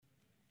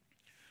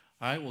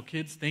All right, well,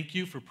 kids, thank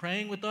you for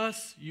praying with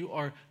us. You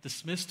are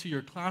dismissed to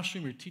your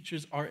classroom. Your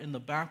teachers are in the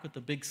back with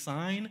the big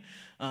sign.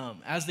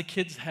 As the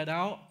kids head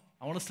out,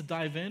 I want us to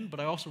dive in,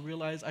 but I also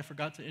realized I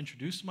forgot to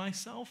introduce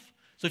myself.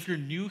 So if you're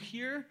new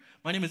here,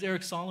 my name is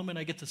Eric Solomon.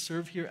 I get to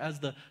serve here as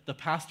the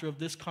pastor of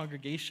this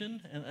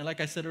congregation. And like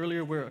I said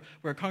earlier, we're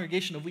a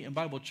congregation of Wheaton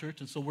Bible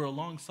Church, and so we're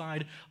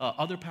alongside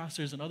other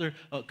pastors and other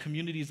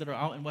communities that are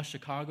out in West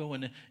Chicago,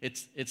 and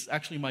it's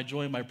actually my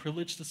joy and my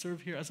privilege to serve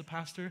here as a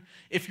pastor.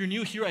 If you're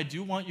new here, I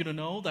do want you to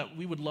know that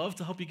we would love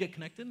to help you get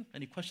connected.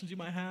 Any questions you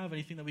might have,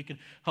 anything that we can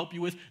help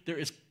you with. There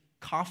is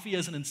coffee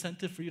as an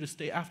incentive for you to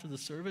stay after the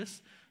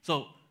service.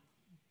 So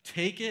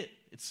take it.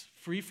 It's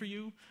free for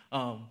you,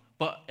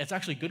 but it's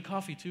actually good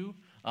coffee too.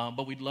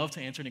 But we'd love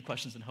to answer any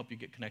questions and help you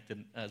get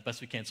connected as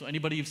best we can. So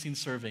anybody you've seen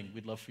serving,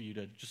 we'd love for you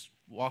to just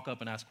walk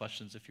up and ask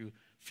questions if you're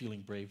feeling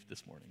brave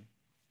this morning.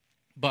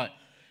 But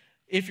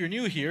if you're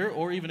new here,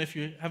 or even if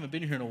you haven't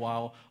been here in a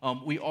while,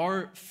 we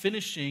are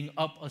finishing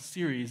up a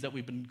series that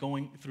we've been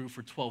going through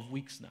for 12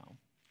 weeks now.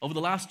 Over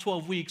the last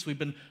 12 weeks, we've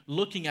been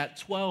looking at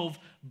 12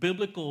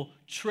 biblical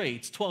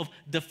traits, 12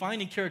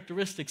 defining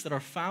characteristics that are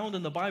found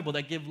in the Bible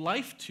that give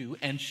life to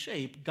and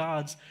shape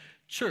God's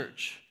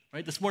church.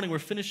 Right? This morning, we're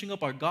finishing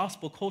up our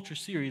gospel culture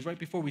series right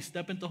before we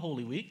step into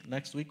Holy Week,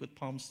 next week with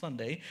Palm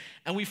Sunday.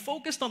 And we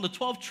focused on the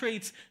 12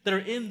 traits that are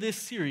in this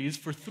series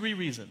for 3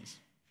 reasons.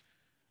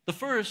 The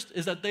first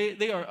is that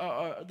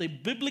they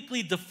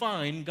biblically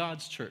define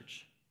God's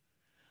church.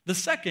 The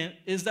second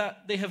is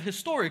that they have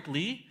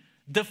historically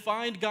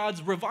defined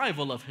God's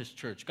revival of his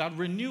church, God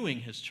renewing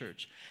his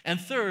church. And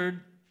third,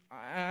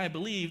 I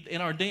believe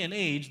in our day and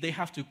age, they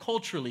have to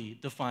culturally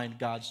define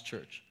God's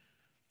church.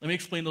 Let me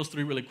explain those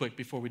 3 really quick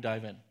before we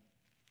dive in.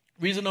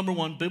 Reason number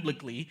 1,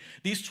 biblically,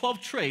 these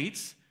 12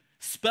 traits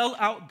spell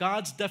out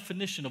God's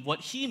definition of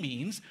what he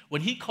means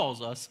when he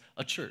calls us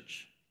a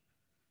church.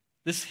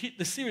 This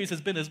series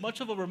has been as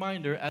much of a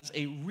reminder as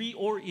a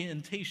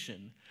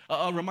reorientation,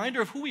 a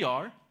reminder of who we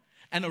are,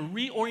 and a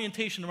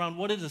reorientation around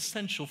what is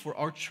essential for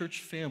our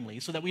church family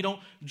so that we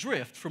don't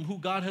drift from who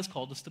God has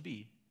called us to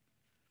be.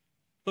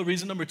 But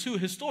reason number 2,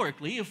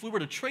 historically, if we were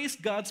to trace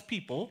God's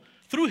people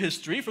through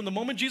history from the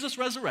moment Jesus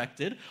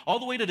resurrected all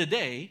the way to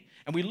today,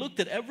 and we looked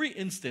at every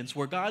instance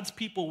where God's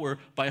people were,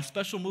 by a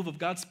special move of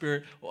God's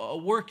Spirit,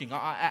 working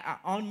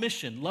on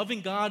mission,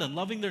 loving God and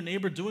loving their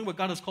neighbor, doing what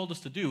God has called us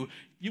to do,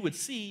 you would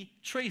see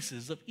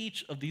traces of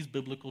each of these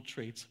biblical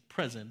traits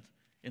present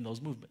in those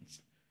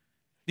movements.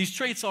 These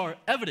traits are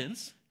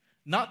evidence,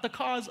 not the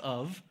cause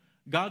of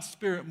God's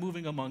Spirit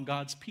moving among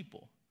God's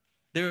people.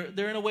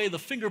 They're in a way the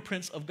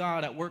fingerprints of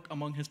God at work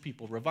among his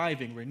people,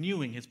 reviving,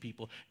 renewing his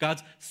people.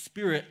 God's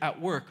Spirit at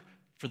work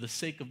for the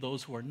sake of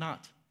those who are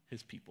not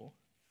his people.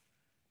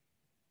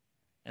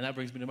 And that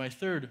brings me to my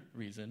third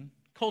reason,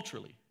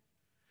 culturally.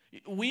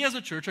 We as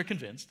a church are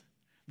convinced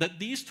that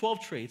these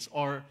 12 traits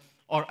are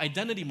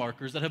identity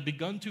markers that have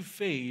begun to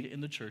fade in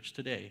the church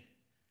today.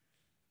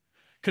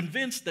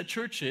 Convinced that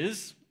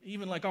churches,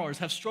 even like ours,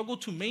 have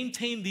struggled to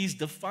maintain these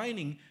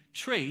defining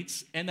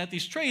traits, and that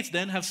these traits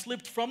then have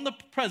slipped from the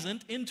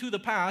present into the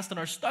past and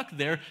are stuck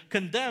there,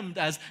 condemned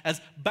as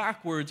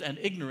backwards and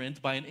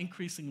ignorant by an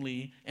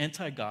increasingly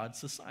anti-God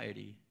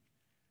society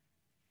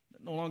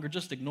that no longer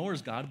just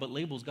ignores God, but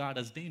labels God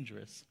as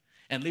dangerous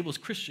and labels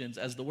Christians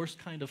as the worst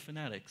kind of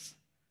fanatics.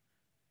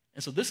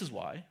 And so this is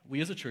why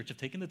we as a church have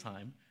taken the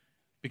time,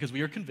 because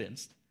we are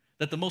convinced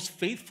that the most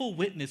faithful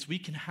witness we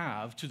can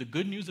have to the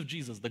good news of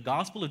Jesus, the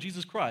gospel of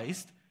Jesus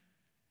Christ,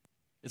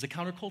 is a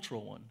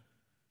countercultural one.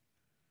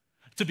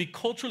 To be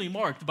culturally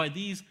marked by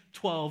these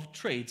 12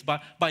 traits, by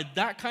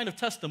that kind of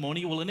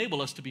testimony, will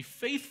enable us to be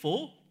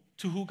faithful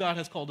to who God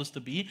has called us to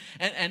be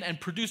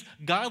and produce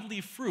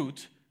godly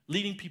fruit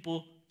leading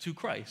people to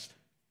Christ.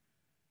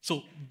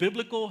 So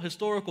biblical,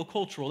 historical,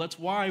 cultural, that's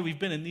why we've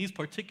been in these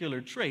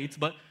particular traits,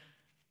 but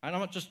I'm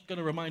not just going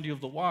to remind you of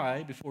the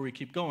why before we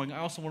keep going. I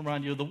also want to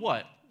remind you of the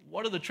what.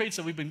 What are the traits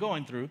that we've been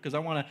going through? Because I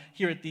want to,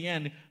 here at the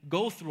end,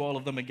 go through all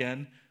of them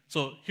again.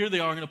 So here they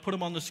are. I'm going to put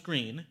them on the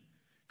screen.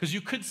 Because you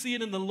could see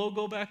it in the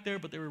logo back there,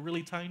 but they were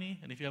really tiny.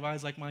 And if you have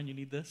eyes like mine, you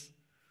need this.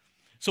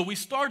 So we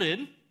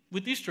started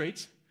with these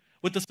traits,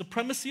 with the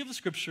supremacy of the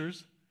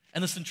scriptures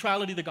and the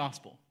centrality of the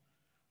gospel.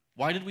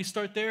 Why did we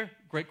start there?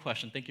 Great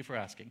question. Thank you for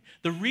asking.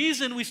 The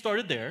reason we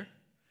started there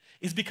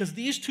is because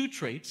these 2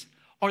 traits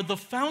are the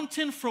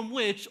fountain from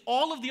which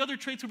all of the other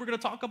traits that we're going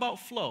to talk about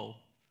flow.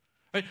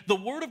 Right? The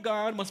Word of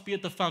God must be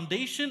at the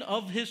foundation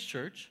of his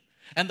church,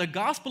 and the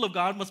gospel of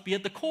God must be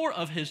at the core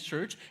of his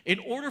church in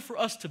order for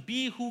us to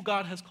be who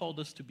God has called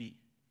us to be.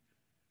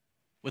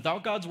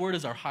 Without God's word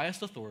as our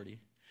highest authority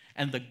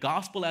and the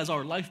gospel as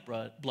our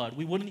lifeblood,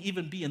 we wouldn't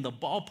even be in the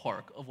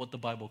ballpark of what the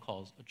Bible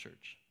calls a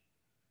church.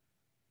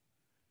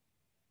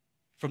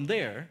 From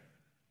there,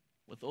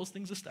 with those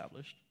things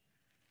established,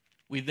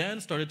 we then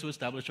started to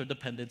establish our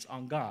dependence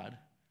on God,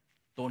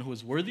 the one who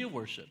is worthy of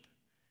worship,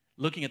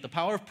 looking at the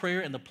power of prayer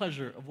and the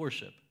pleasure of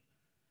worship.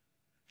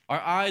 Our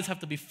eyes have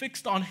to be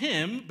fixed on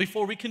him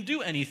before we can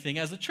do anything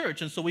as a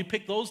church. And so we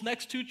picked those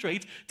next 2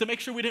 traits to make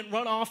sure we didn't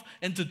run off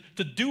and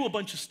to do a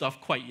bunch of stuff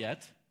quite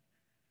yet.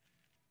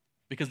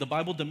 Because the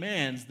Bible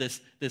demands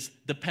this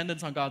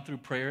dependence on God through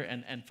prayer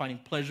and finding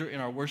pleasure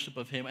in our worship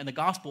of him, and the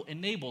gospel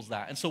enables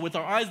that. And so with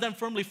our eyes then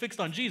firmly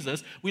fixed on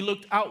Jesus, we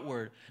looked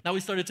outward. Now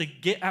we started to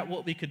get at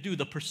what we could do,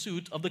 the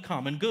pursuit of the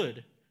common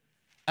good.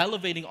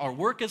 Elevating our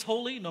work as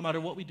holy, no matter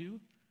what we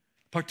do.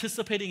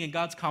 Participating in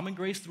God's common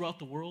grace throughout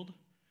the world.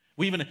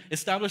 We even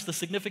established the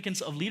significance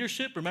of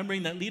leadership,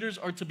 remembering that leaders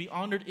are to be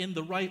honored in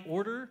the right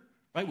order,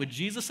 right? With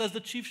Jesus as the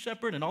chief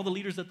shepherd and all the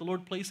leaders that the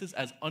Lord places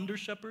as under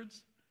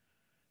shepherds.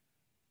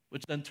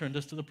 Which then turned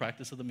us to the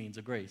practice of the means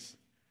of grace,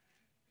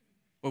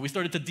 where we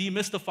started to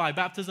demystify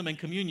baptism and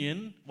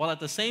communion, while at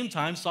the same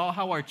time saw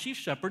how our chief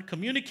shepherd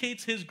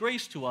communicates his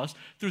grace to us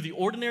through the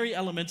ordinary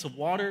elements of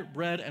water,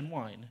 bread, and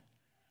wine.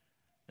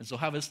 And so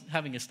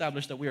having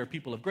established that we are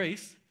people of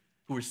grace,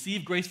 who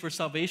receive grace for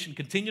salvation,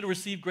 continue to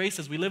receive grace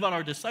as we live out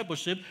our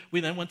discipleship, we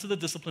then went to the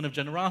discipline of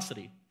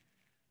generosity,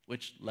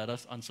 which led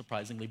us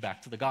unsurprisingly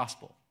back to the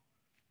gospel.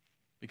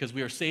 Because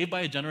we are saved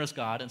by a generous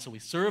God, and so we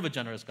serve a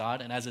generous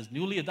God, and as his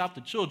newly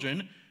adopted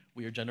children,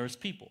 we are generous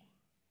people.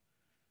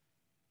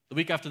 The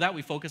week after that,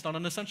 we focused on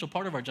an essential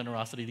part of our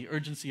generosity, the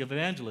urgency of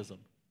evangelism,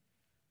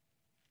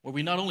 where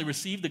we not only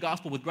receive the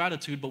gospel with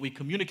gratitude, but we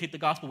communicate the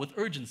gospel with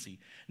urgency.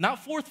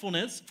 Not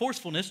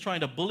forcefulness,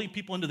 trying to bully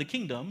people into the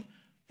kingdom,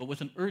 but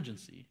with an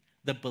urgency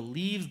that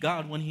believes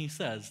God when he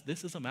says,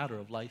 this is a matter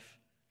of life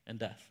and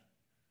death.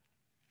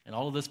 And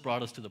all of this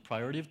brought us to the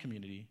priority of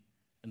community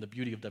and the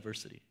beauty of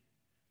diversity.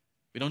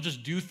 We don't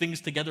just do things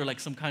together like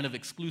some kind of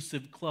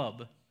exclusive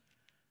club.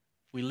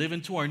 We live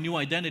into our new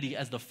identity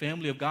as the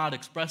family of God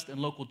expressed in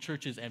local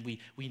churches, and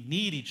we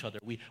need each other.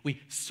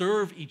 We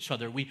serve each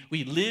other.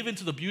 We live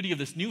into the beauty of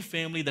this new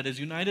family that is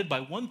united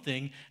by one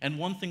thing and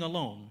one thing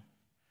alone.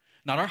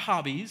 Not our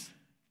hobbies,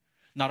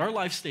 not our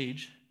life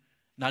stage,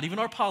 not even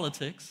our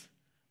politics,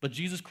 but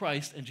Jesus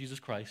Christ and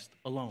Jesus Christ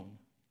alone.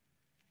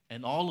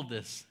 And all of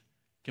this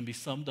can be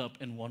summed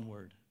up in one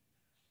word: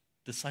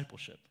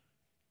 discipleship.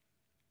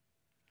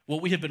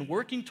 What we have been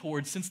working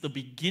towards since the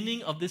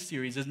beginning of this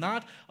series is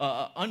not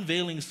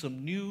unveiling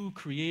some new,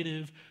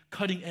 creative,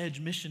 cutting-edge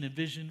mission and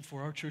vision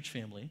for our church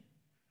family.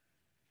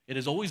 It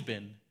has always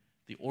been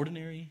the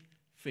ordinary,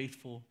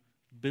 faithful,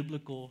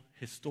 biblical,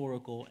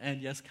 historical,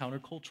 and yes,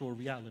 countercultural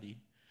reality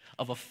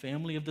of a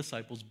family of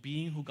disciples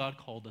being who God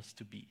called us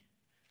to be,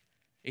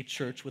 a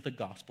church with a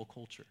gospel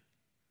culture.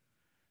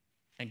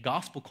 And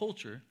gospel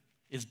culture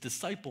is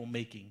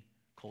disciple-making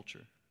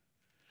culture.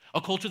 A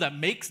culture that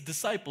makes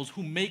disciples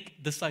who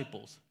make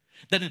disciples.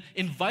 That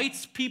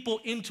invites people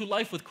into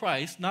life with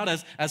Christ, not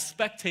as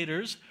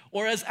spectators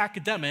or as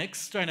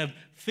academics trying to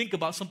think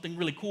about something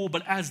really cool,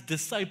 but as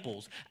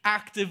disciples,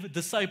 active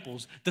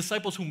disciples,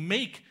 disciples who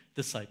make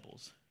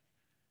disciples.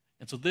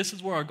 And so this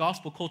is where our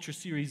gospel culture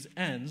series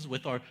ends,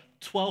 with our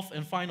 12th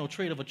and final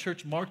trait of a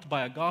church marked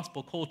by a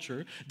gospel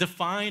culture,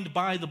 defined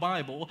by the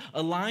Bible,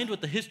 aligned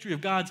with the history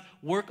of God's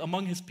work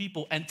among his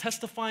people, and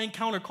testifying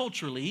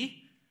counterculturally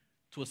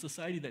to a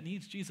society that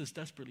needs Jesus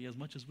desperately as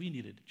much as we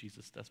needed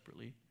Jesus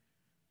desperately.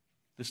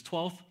 This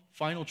 12th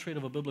final trait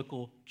of a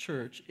biblical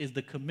church is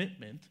the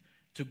commitment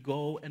to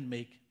go and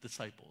make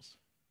disciples.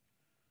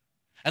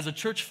 As a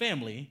church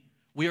family,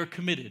 we are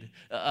committed,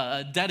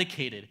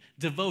 dedicated,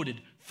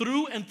 devoted,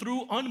 through and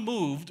through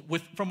unmoved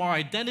from our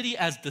identity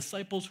as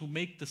disciples who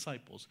make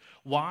disciples.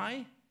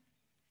 Why?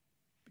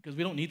 Because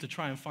we don't need to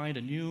try and find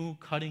a new,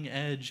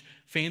 cutting-edge,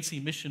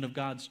 fancy mission of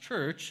God's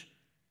church.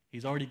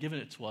 He's already given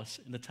it to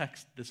us in the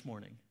text this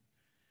morning.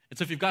 And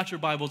so if you've got your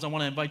Bibles, I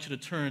want to invite you to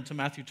turn to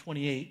Matthew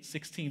 28,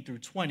 16 through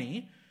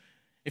 20.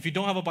 If you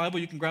don't have a Bible,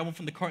 you can grab one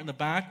from the cart in the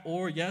back,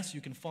 or yes,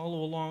 you can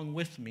follow along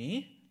with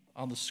me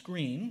on the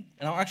screen.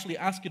 And I'll actually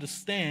ask you to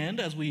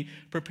stand as we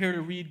prepare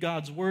to read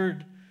God's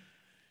word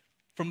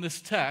from this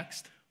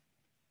text.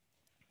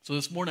 So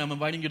this morning, I'm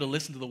inviting you to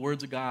listen to the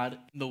words of God.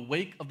 In the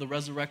wake of the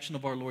resurrection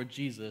of our Lord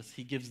Jesus,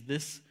 he gives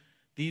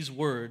these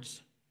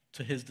words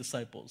to his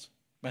disciples.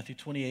 Matthew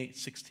 28,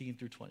 16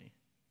 through 20.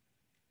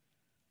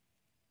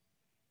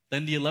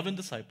 Then the 11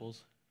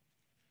 disciples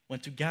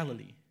went to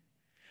Galilee,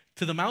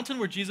 to the mountain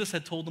where Jesus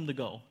had told them to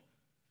go.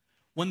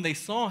 When they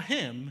saw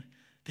him,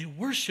 they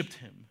worshiped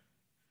him,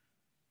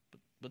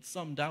 but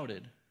some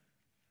doubted.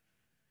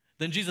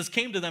 Then Jesus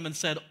came to them and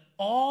said,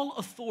 "All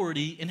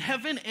authority in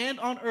heaven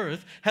and on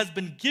earth has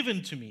been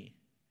given to me.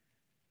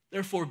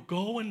 Therefore,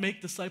 go and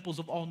make disciples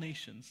of all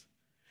nations,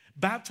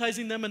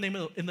 baptizing them in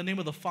the name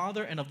of the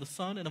Father and of the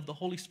Son and of the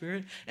Holy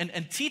Spirit,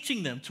 and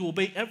teaching them to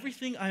obey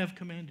everything I have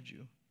commanded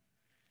you.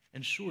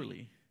 And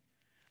surely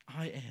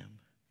I am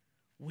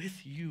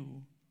with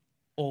you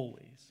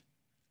always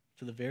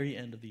to the very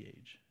end of the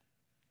age."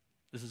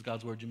 This is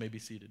God's word. You may be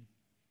seated.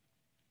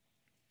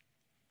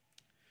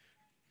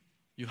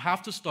 You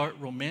have to start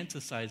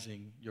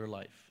romanticizing your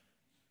life.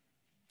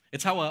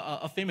 It's how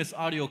a famous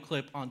audio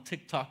clip on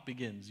TikTok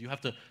begins. You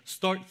have to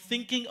start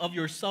thinking of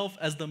yourself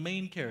as the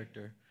main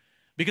character.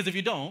 Because if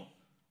you don't,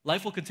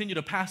 life will continue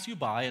to pass you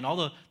by, and all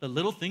the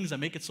little things that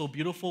make it so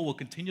beautiful will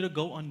continue to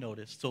go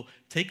unnoticed. So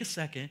take a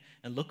second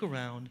and look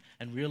around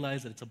and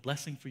realize that it's a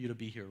blessing for you to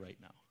be here right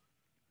now.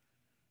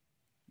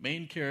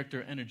 Main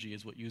character energy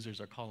is what users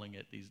are calling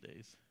it these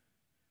days.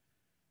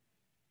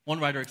 One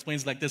writer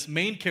explains it like this: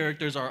 main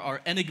characters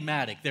are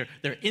enigmatic,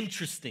 they're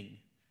interesting.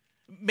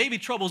 Maybe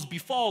troubles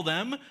befall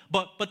them,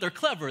 but they're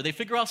clever. They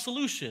figure out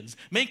solutions.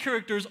 Main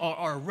characters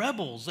are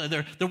rebels.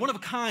 They're one of a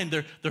kind.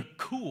 They're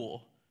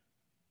cool.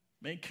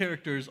 Main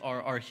characters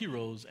are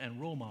heroes and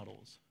role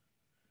models.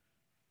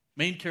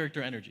 Main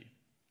character energy.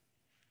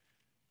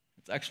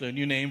 It's actually a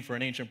new name for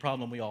an ancient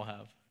problem we all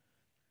have.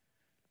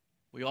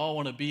 We all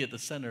want to be at the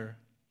center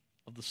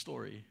of the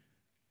story.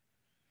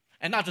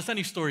 And not just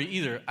any story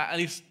either, at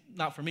least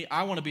not for me.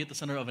 I want to be at the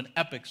center of an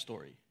epic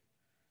story.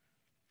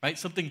 Right?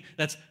 Something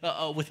that's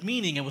with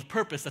meaning and with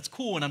purpose, that's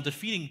cool, and I'm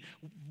defeating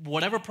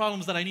whatever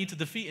problems that I need to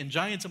defeat and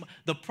giants.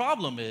 The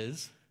problem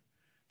is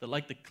that,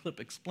 like the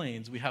clip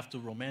explains, we have to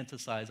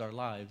romanticize our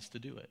lives to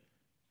do it.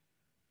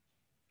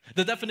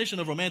 The definition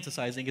of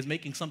romanticizing is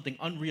making something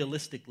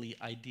unrealistically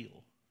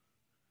ideal,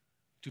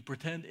 to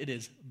pretend it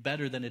is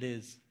better than it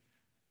is,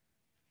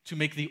 to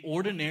make the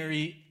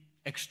ordinary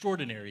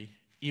extraordinary,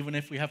 even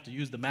if we have to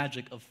use the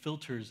magic of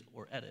filters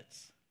or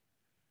edits.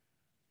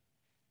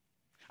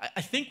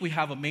 I think we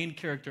have a main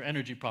character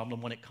energy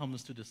problem when it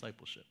comes to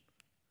discipleship,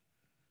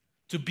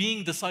 to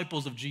being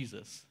disciples of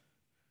Jesus.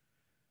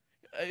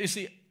 You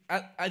see,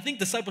 I think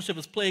discipleship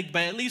is plagued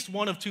by at least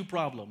one of two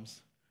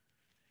problems.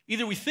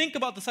 Either we think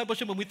about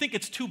discipleship and we think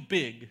it's too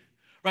big,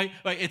 right?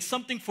 It's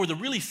something for the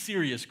really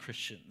serious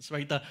Christians,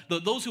 right?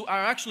 Those who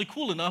are actually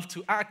cool enough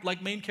to act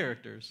like main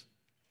characters.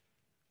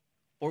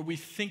 Or we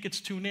think it's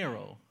too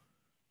narrow.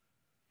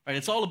 Right?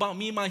 It's all about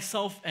me,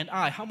 myself, and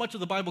I. How much of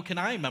the Bible can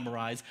I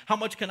memorize? How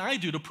much can I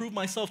do to prove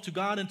myself to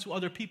God and to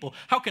other people?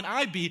 How can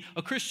I be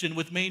a Christian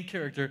with main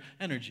character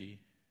energy?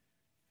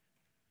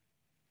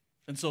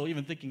 And so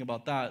even thinking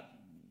about that,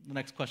 the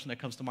next question that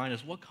comes to mind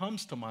is, what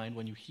comes to mind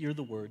when you hear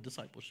the word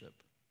discipleship?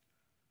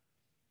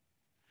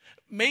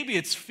 Maybe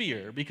it's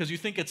fear, because you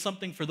think it's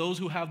something for those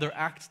who have their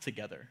act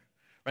together,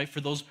 right?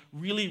 For those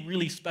really,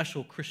 really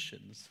special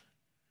Christians.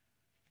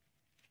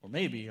 Or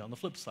maybe, on the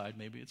flip side,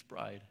 maybe it's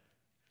pride,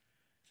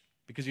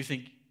 because you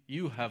think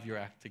you have your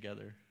act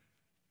together.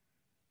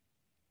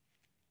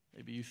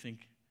 Maybe you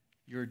think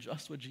you're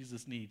just what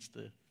Jesus needs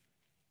to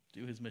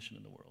do his mission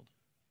in the world.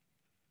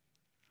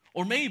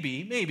 Or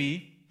maybe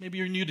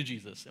you're new to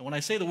Jesus. And when I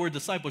say the word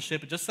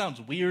discipleship, it just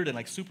sounds weird and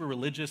like super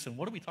religious. And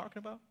what are we talking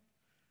about?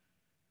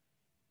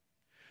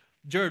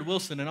 Jared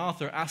Wilson, an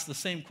author, asked the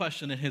same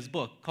question in his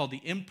book called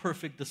The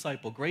Imperfect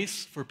Disciple,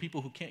 Grace for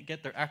People Who Can't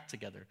Get Their Act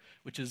Together,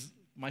 which is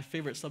my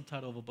favorite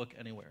subtitle of a book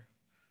anywhere.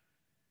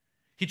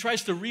 He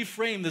tries to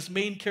reframe this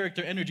main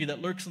character energy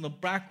that lurks in the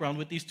background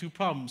with these two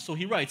problems. So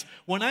he writes,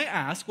 when I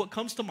ask what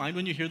comes to mind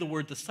when you hear the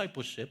word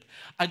discipleship,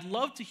 I'd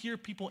love to hear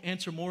people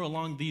answer more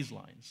along these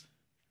lines.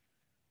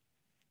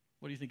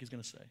 What do you think he's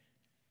going to say?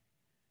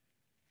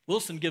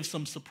 Wilson gives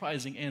some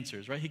surprising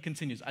answers, right? He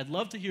continues, I'd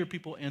love to hear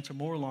people answer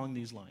more along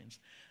these lines.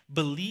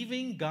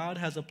 Believing God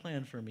has a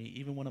plan for me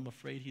even when I'm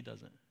afraid he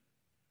doesn't.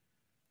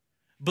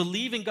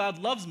 Believing God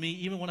loves me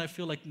even when I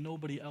feel like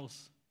nobody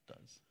else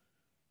does.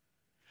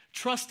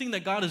 Trusting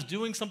that God is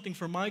doing something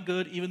for my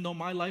good even though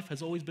my life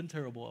has always been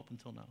terrible up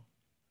until now.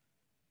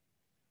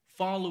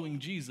 Following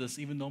Jesus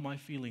even though my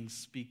feelings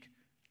speak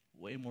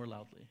way more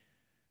loudly.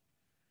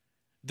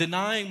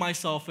 Denying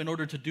myself in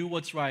order to do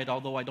what's right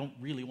although I don't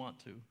really want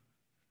to.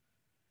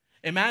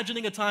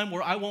 Imagining a time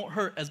where I won't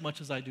hurt as much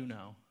as I do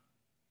now.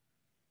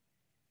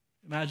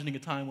 Imagining a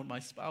time when my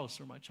spouse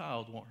or my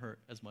child won't hurt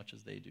as much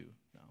as they do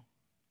now.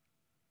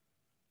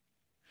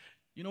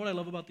 You know what I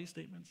love about these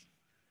statements?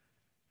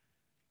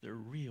 They're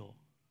real.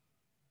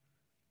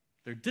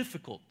 They're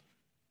difficult.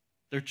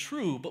 They're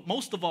true, but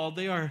most of all,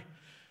 they are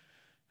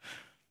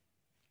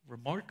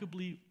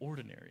remarkably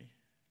ordinary.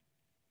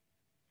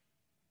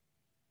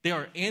 They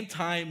are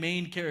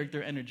anti-main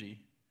character energy,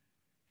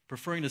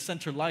 preferring to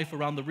center life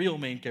around the real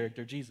main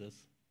character, Jesus.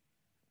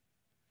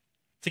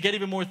 To get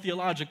even more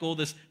theological,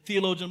 this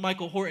theologian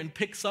Michael Horton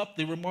picks up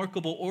the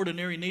remarkable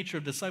ordinary nature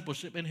of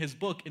discipleship in his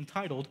book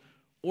entitled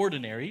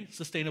Ordinary,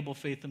 Sustainable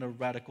Faith in a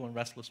Radical and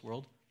Restless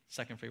World.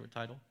 Second favorite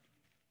title.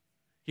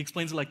 He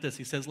explains it like this.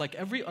 He says, like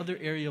every other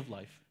area of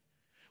life,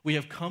 we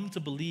have come to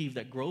believe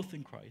that growth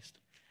in Christ,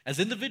 as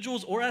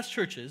individuals or as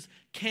churches,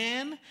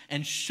 can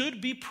and should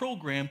be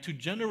programmed to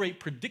generate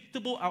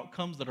predictable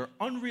outcomes that are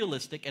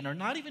unrealistic and are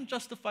not even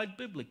justified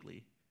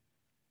biblically.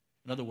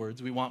 In other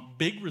words, we want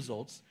big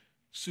results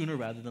sooner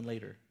rather than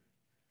later.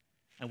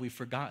 And we've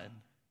forgotten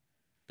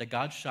that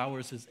God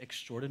showers his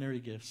extraordinary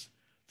gifts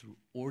through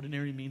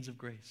ordinary means of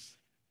grace,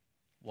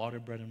 water,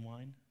 bread, and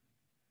wine,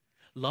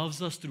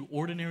 loves us through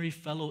ordinary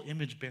fellow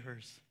image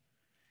bearers,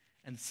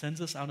 and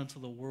sends us out into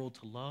the world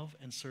to love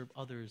and serve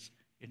others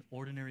in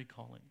ordinary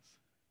callings.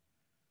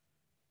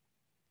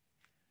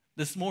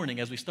 This morning,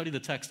 as we study the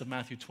text of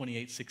Matthew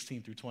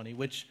 28:16-20,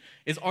 which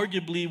is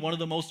arguably one of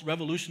the most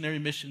revolutionary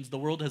missions the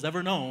world has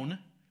ever known,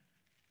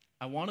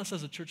 I want us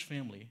as a church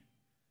family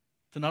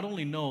to not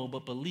only know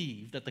but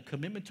believe that the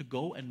commitment to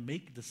go and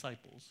make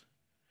disciples,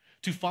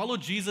 to follow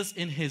Jesus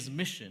in his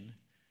mission,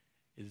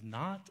 is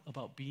not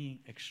about being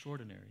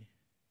extraordinary.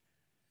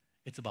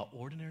 It's about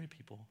ordinary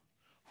people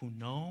who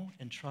know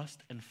and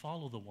trust and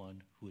follow the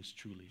one who is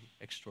truly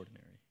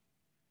extraordinary.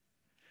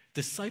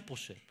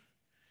 Discipleship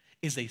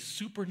is a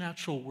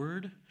supernatural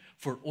word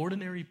for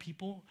ordinary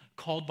people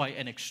called by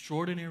an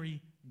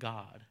extraordinary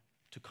God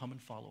to come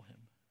and follow him.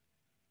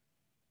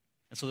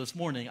 And so this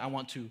morning, I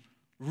want to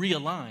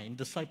realign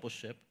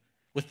discipleship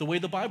with the way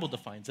the Bible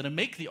defines it and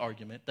make the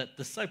argument that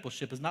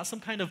discipleship is not some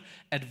kind of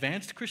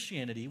advanced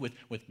Christianity with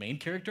main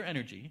character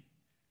energy,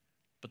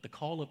 but the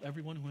call of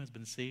everyone who has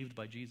been saved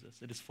by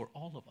Jesus. It is for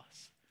all of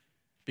us.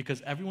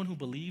 Because everyone who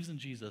believes in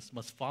Jesus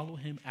must follow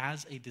him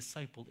as a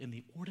disciple in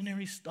the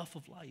ordinary stuff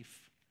of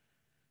life.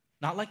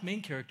 Not like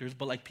main characters,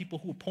 but like people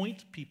who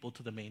point people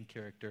to the main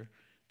character,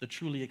 the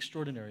truly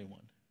extraordinary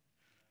one.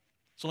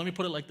 So let me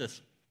put it like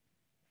this.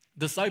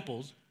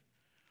 Disciples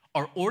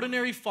are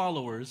ordinary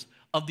followers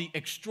of the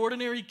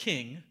extraordinary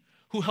king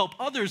who help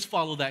others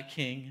follow that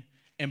king,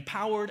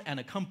 empowered and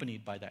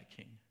accompanied by that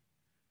king.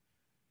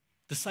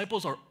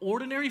 Disciples are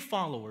ordinary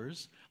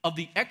followers of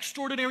the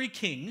extraordinary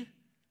king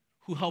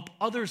who help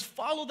others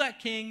follow that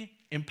king,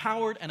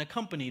 empowered and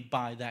accompanied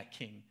by that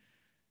king.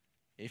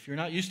 If you're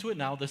not used to it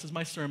now, this is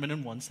my sermon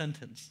in one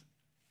sentence.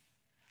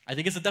 I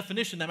think it's a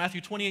definition that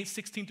Matthew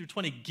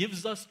 28:16-20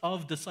 gives us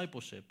of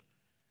discipleship.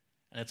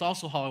 And it's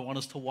also how I want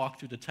us to walk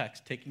through the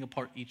text, taking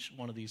apart each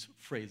one of these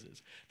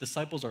phrases.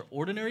 Disciples are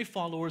ordinary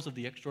followers of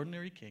the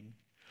extraordinary king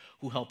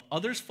who help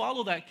others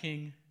follow that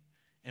king,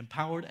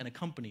 empowered and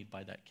accompanied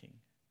by that king.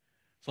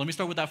 So let me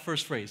start with that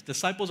first phrase.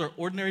 Disciples are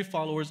ordinary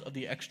followers of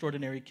the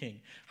extraordinary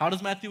king. How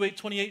does Matthew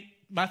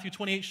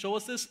 28 show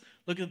us this?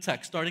 Look at the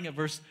text, starting at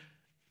verse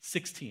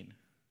 16.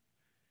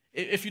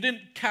 If you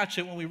didn't catch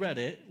it when we read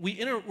it,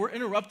 we're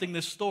interrupting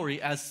this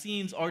story as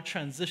scenes are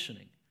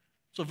transitioning.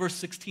 So verse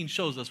 16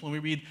 shows us when we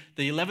read,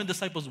 the 11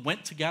 disciples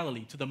went to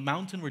Galilee, to the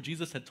mountain where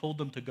Jesus had told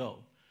them to go.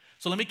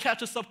 So let me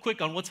catch us up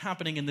quick on what's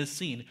happening in this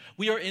scene.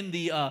 We are in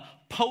the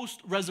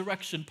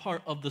post-resurrection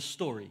part of the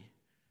story.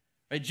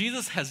 Right?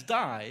 Jesus has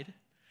died,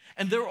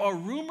 and there are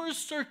rumors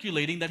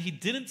circulating that he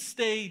didn't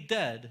stay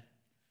dead.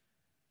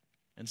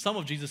 And some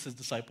of Jesus'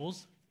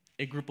 disciples,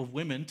 a group of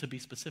women to be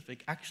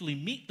specific, actually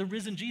meet the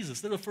risen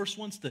Jesus. They're the first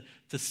ones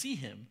to see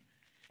him.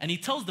 And he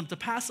tells them to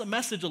pass a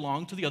message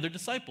along to the other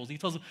disciples. He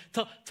tells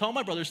them, tell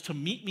my brothers to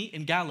meet me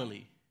in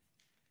Galilee.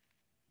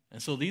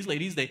 And so these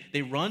ladies,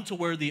 they run to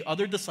where the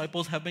other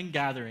disciples have been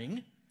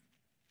gathering.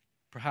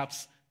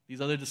 Perhaps these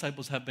other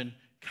disciples have been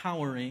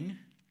cowering,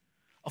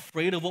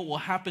 afraid of what will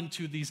happen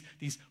to these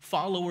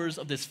followers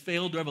of this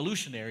failed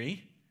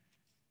revolutionary.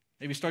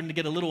 Maybe starting to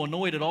get a little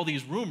annoyed at all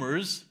these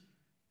rumors.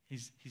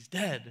 He's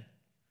dead.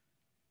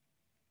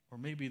 Or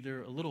maybe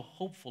they're a little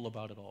hopeful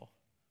about it all.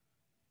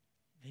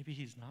 Maybe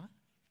he's not.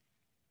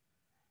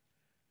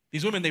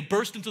 These women, they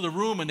burst into the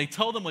room and they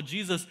tell them what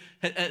Jesus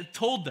had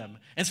told them.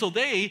 And so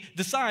they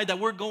decide that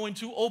we're going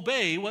to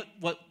obey what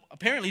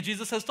apparently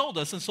Jesus has told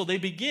us. And so they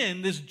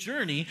begin this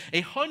journey,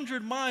 a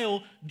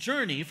 100-mile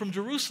journey from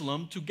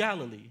Jerusalem to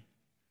Galilee.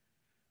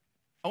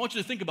 I want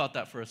you to think about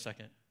that for a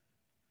second.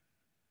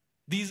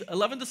 These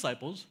 11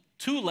 disciples,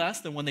 2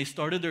 less than when they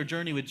started their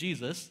journey with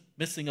Jesus,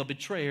 missing a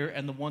betrayer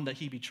and the one that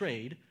he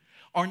betrayed,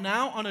 are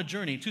now on a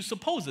journey to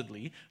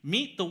supposedly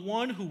meet the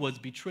one who was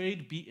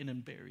betrayed, beaten,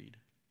 and buried.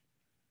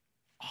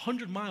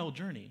 100-mile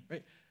journey,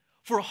 right?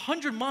 For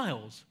 100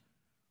 miles,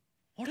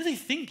 what are they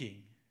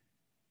thinking?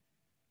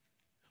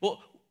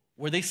 Well,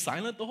 were they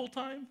silent the whole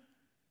time?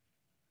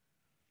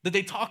 Did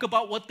they talk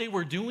about what they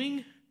were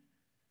doing?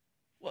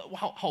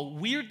 How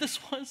weird this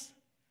was?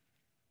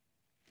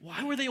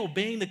 Why were they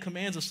obeying the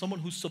commands of someone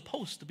who's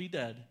supposed to be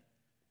dead?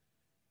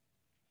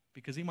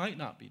 Because he might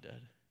not be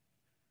dead.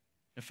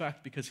 In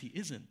fact, because he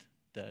isn't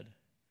dead.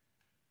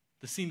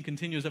 The scene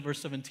continues at verse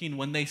 17.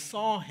 When they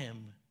saw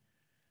him,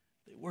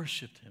 they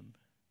worshiped him,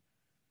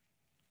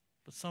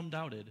 but some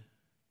doubted.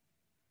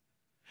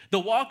 The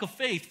walk of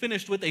faith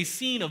finished with a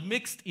scene of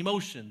mixed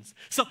emotions.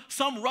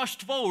 Some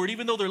rushed forward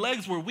even though their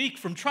legs were weak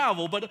from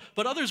travel, but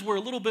others were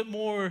a little bit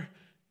more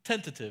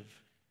tentative,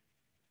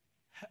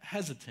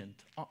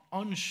 hesitant,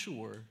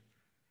 unsure.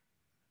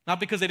 Not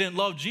because they didn't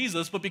love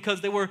Jesus, but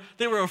because they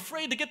were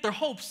afraid to get their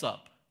hopes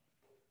up.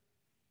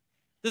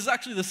 This is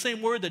actually the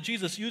same word that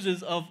Jesus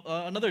uses of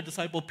another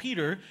disciple,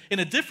 Peter, in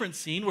a different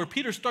scene where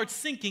Peter starts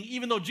sinking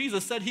even though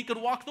Jesus said he could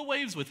walk the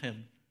waves with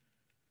him.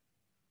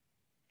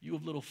 You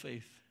of little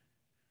faith,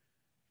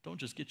 don't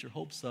just get your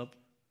hopes up.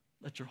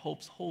 Let your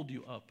hopes hold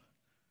you up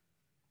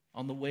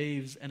on the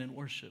waves and in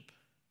worship.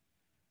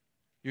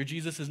 Your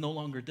Jesus is no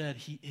longer dead.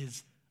 He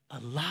is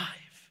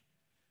alive.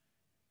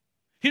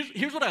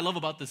 Here's what I love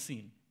about this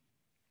scene.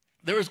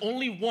 There is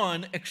only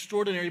one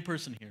extraordinary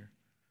person here,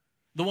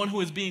 the one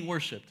who is being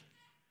worshiped.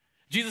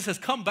 Jesus has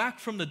come back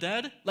from the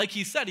dead like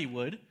he said he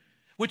would,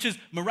 which is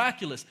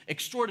miraculous,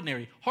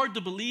 extraordinary, hard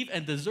to believe,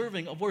 and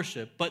deserving of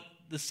worship. But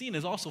the scene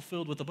is also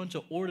filled with a bunch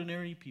of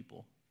ordinary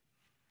people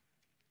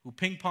who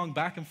ping-pong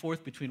back and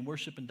forth between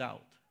worship and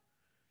doubt,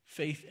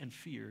 faith and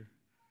fear,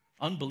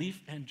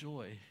 unbelief and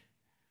joy.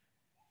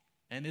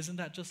 And isn't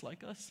that just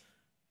like us?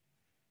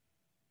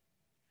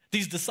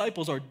 These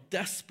disciples are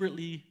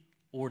desperately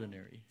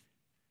ordinary.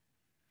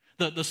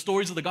 The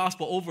stories of the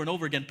gospel over and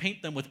over again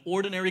paint them with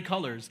ordinary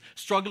colors,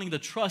 struggling to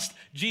trust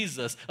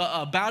Jesus,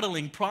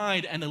 battling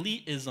pride and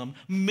elitism,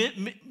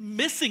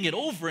 missing it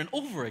over and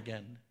over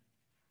again.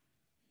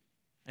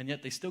 And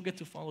yet they still get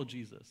to follow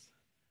Jesus.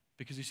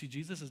 Because you see,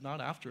 Jesus is not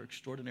after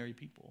extraordinary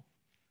people.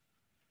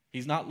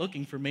 He's not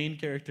looking for main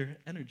character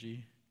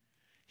energy.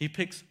 He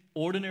picks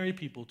ordinary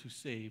people to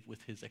save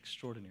with his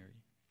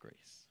extraordinary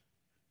grace.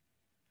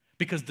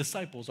 Because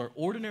disciples are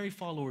ordinary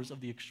followers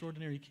of the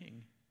extraordinary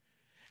King.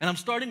 And I'm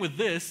starting with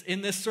this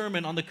in this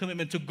sermon on the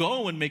commitment to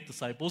go and make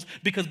disciples,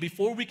 because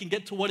before we can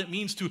get to what it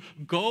means to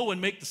go and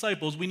make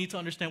disciples, we need to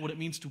understand what it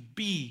means to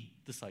be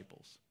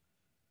disciples.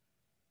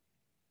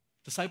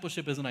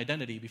 Discipleship is an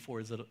identity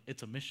before it's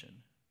a mission.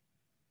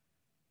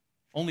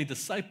 Only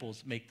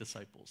disciples make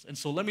disciples. And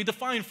so let me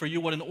define for you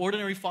what an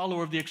ordinary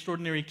follower of the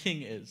extraordinary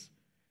King is.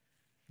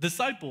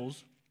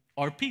 Disciples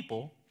are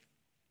people,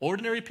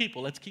 ordinary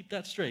people, let's keep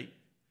that straight,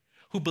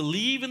 who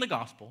believe in the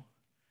gospel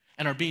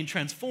and are being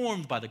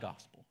transformed by the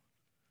gospel,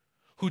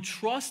 who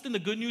trust in the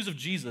good news of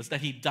Jesus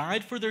that he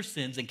died for their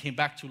sins and came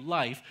back to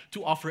life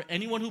to offer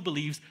anyone who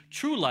believes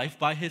true life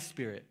by his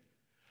Spirit,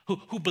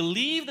 who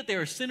believe that they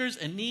are sinners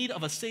in need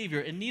of a Savior,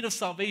 in need of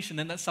salvation,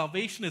 and that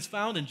salvation is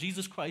found in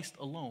Jesus Christ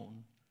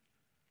alone.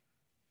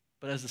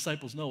 But as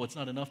disciples know, it's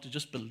not enough to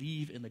just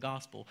believe in the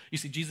gospel. You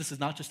see, Jesus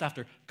is not just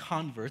after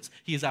converts,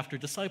 he is after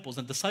disciples,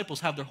 and disciples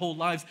have their whole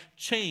lives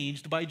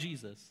changed by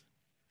Jesus.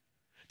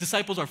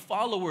 Disciples are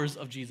followers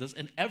of Jesus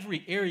in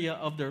every area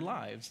of their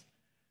lives,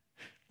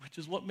 which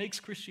is what makes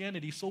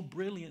Christianity so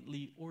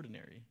brilliantly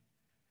ordinary.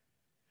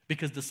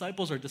 Because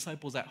disciples are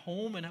disciples at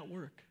home and at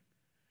work,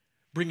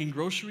 bringing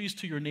groceries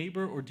to your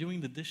neighbor or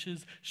doing the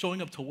dishes,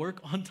 showing up to work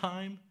on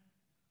time,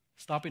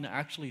 stopping to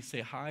actually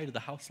say hi to the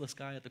houseless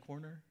guy at the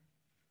corner.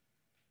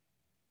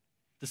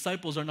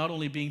 Disciples are not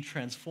only being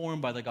transformed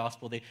by the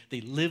gospel,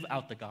 they live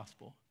out the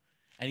gospel.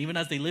 And even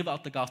as they live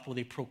out the gospel,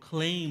 they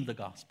proclaim the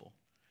gospel.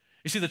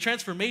 You see, the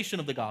transformation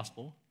of the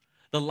gospel,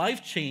 the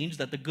life change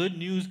that the good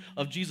news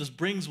of Jesus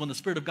brings when the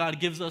Spirit of God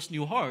gives us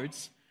new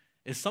hearts,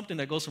 is something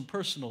that goes from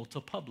personal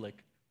to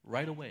public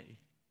right away.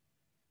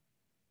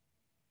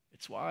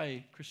 It's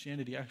why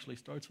Christianity actually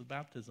starts with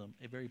baptism,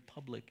 a very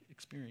public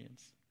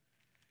experience.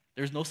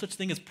 There's no such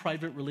thing as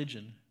private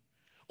religion,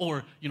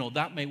 or,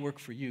 that may work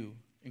for you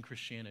in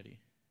Christianity.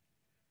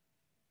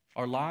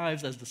 Our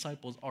lives as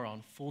disciples are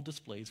on full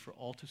displays for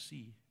all to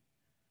see.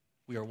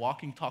 We are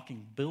walking,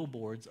 talking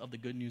billboards of the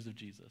good news of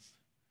Jesus.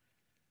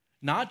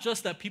 Not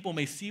just that people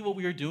may see what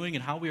we are doing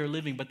and how we are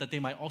living, but that they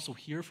might also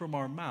hear from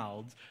our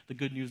mouths the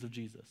good news of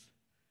Jesus.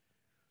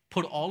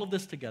 Put all of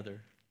this together,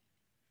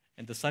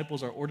 and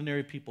disciples are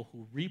ordinary people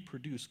who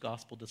reproduce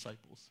gospel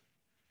disciples.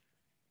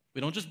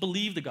 We don't just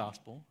believe the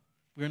gospel.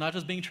 We are not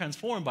just being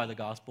transformed by the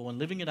gospel and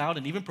living it out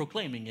and even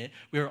proclaiming it.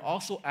 We are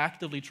also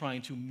actively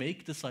trying to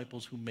make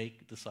disciples who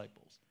make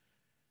disciples.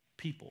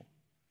 People,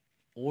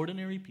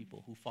 ordinary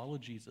people who follow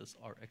Jesus,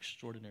 our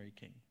extraordinary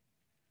King.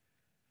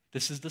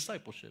 This is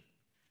discipleship.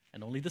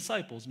 And only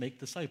disciples make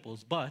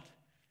disciples, but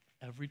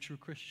every true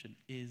Christian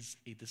is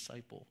a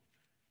disciple.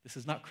 This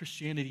is not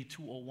Christianity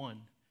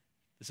 201.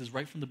 This is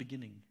right from the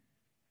beginning.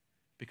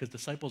 Because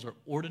disciples are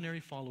ordinary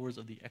followers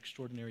of the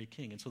extraordinary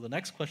King. And so the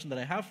next question that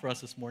I have for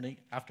us this morning,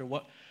 after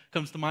what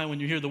comes to mind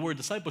when you hear the word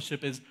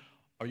discipleship, is,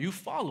 are you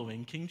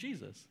following King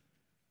Jesus?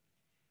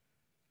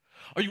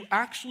 Are you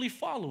actually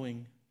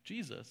following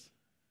Jesus?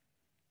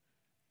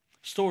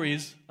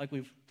 Stories, like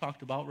we've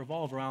talked about,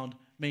 revolve around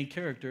main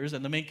characters,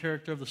 and the main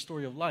character of the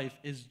story of life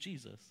is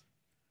Jesus.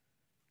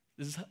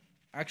 This is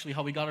actually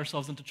how we got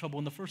ourselves into trouble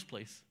in the first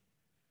place.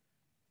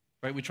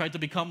 Right? We tried to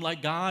become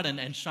like God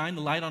and shine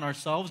the light on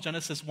ourselves.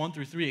 Genesis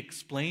 1-3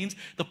 explains.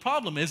 The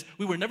problem is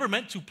we were never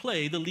meant to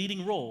play the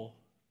leading role.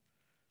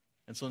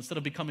 And so instead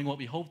of becoming what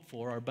we hoped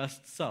for, our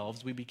best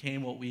selves, we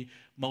became what we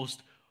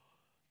most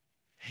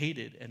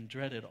hated and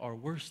dreaded, our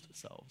worst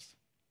selves.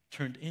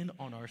 Turned in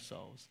on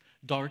ourselves.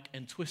 Dark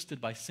and twisted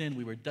by sin.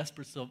 We were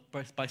desperate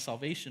by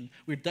salvation.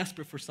 We were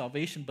desperate for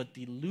salvation, but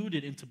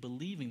deluded into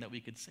believing that we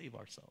could save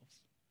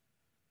ourselves.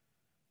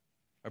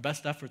 Our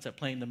best efforts at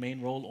playing the main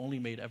role only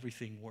made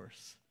everything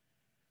worse.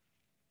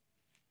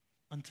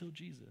 Until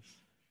Jesus.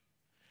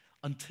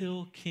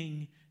 Until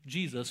King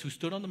Jesus, who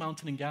stood on the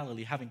mountain in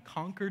Galilee, having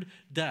conquered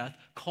death,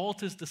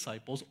 called his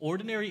disciples,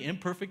 ordinary,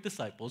 imperfect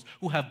disciples,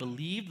 who have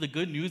believed the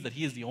good news that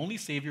he is the only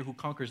Savior who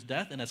conquers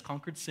death and has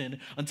conquered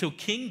sin, until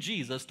King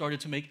Jesus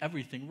started to make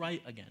everything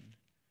right again.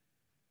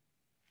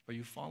 Are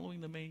you following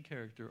the main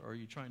character, or are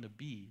you trying to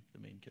be the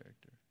main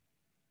character?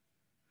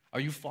 Are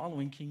you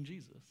following King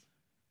Jesus?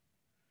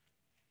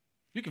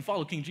 You can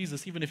follow King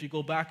Jesus even if you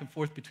go back and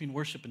forth between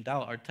worship and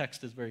doubt. Our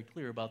text is very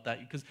clear about that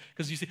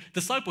because you see,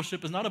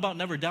 discipleship is not about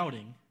never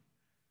doubting,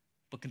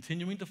 but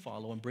continuing to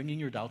follow and bringing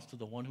your doubts to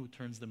the one who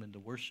turns them into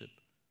worship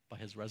by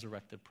his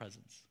resurrected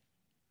presence.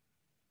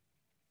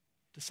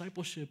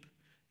 Discipleship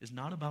is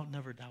not about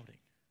never doubting.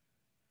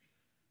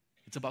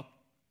 It's about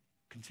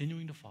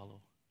continuing to follow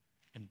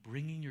and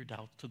bringing your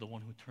doubts to the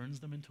one who turns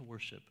them into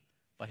worship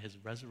by his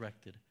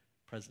resurrected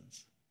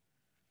presence.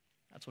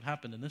 That's what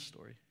happened in this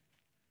story.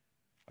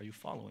 Are you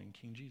following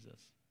King Jesus?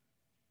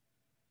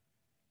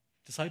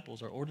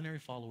 Disciples are ordinary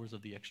followers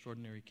of the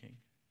extraordinary King.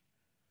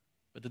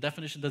 But the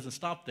definition doesn't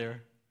stop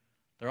there.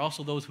 There are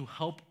also those who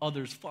help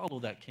others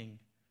follow that King.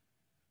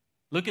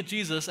 Look at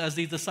Jesus as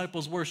these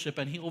disciples worship,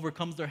 and he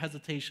overcomes their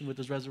hesitation with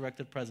his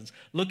resurrected presence.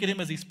 Look at him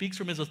as he speaks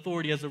from his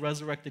authority as the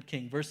resurrected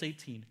King. Verse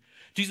 18.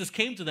 Jesus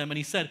came to them and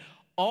he said,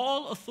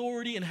 all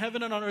authority in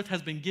heaven and on earth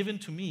has been given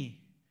to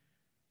me.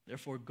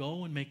 Therefore,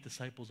 go and make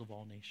disciples of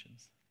all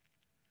nations.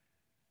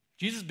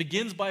 Jesus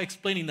begins by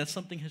explaining that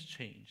something has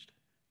changed.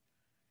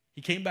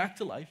 He came back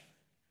to life,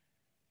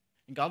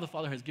 and God the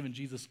Father has given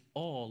Jesus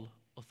all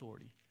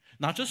authority.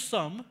 Not just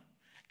some,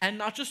 and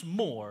not just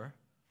more,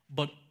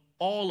 but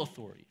all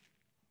authority.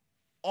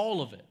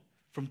 All of it.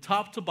 From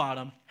top to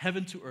bottom,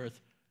 heaven to earth,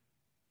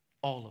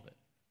 all of it.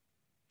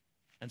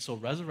 And so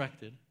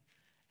resurrected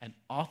and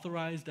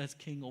authorized as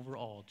king over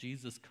all,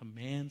 Jesus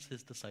commands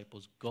his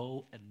disciples,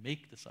 go and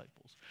make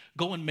disciples.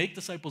 Go and make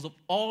disciples of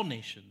all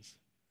nations.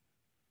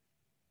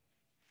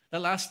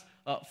 That last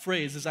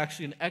phrase is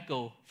actually an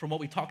echo from what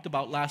we talked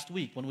about last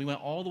week when we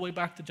went all the way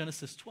back to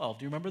Genesis 12.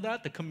 Do you remember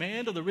that? The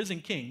command of the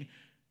risen king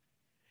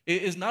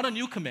is not a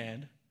new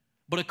command,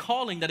 but a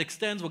calling that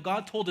extends what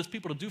God told his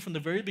people to do from the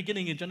very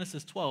beginning in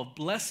Genesis 12,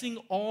 blessing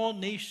all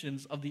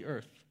nations of the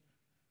earth.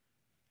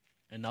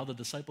 And now the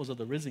disciples of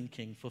the risen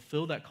king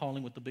fulfill that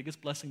calling with the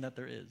biggest blessing that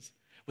there is,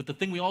 with the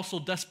thing we also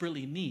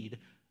desperately need,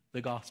 the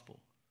gospel.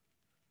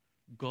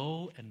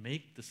 Go and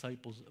make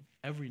disciples of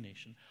every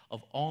nation,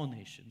 of all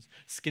nations.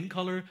 Skin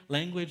color,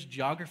 language,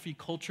 geography,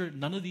 culture,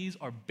 none of these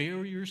are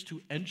barriers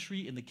to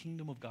entry in the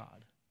kingdom of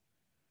God.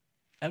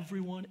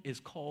 Everyone is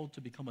called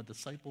to become a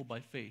disciple by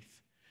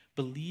faith,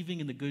 believing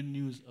in the good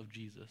news of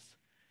Jesus.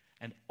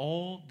 And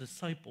all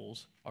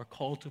disciples are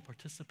called to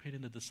participate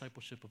in the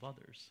discipleship of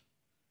others,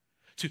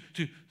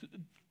 to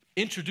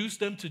introduce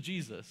them to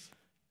Jesus,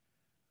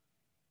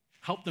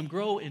 help them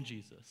grow in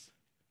Jesus.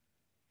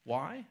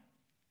 Why?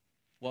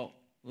 Well,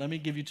 let me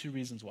give you two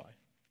reasons why.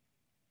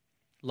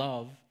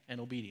 Love and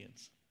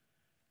obedience.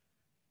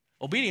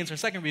 Obedience, our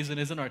second reason,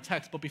 is in our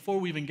text, but before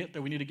we even get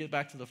there, we need to get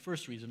back to the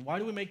first reason. Why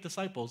do we make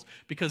disciples?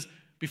 Because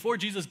before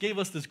Jesus gave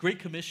us this great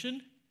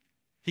commission,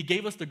 he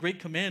gave us the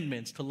great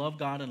commandments to love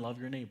God and love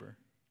your neighbor.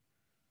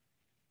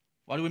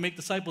 Why do we make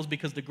disciples?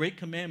 Because the great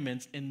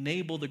commandments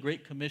enable the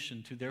great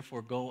commission to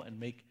therefore go and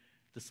make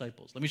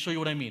disciples. Let me show you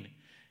what I mean.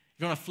 If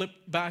you want to flip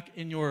back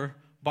in your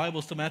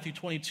Bibles to Matthew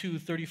 22,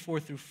 34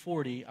 through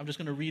 40, I'm just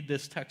going to read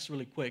this text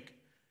really quick.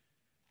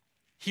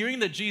 Hearing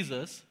that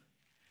Jesus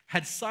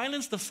had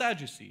silenced the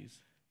Sadducees,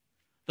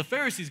 the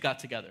Pharisees got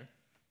together,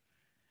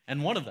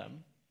 and one of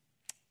them,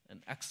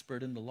 an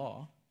expert in the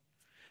law,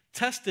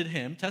 tested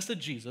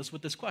Jesus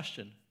with this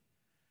question.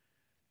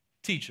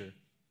 Teacher,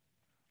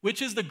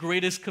 which is the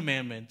greatest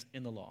commandment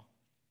in the law?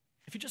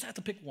 If you just had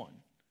to pick one.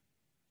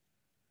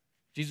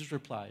 Jesus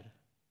replied,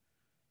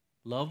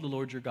 love the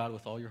Lord your God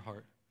with all your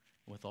heart,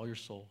 and with all your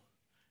soul,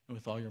 and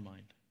with all your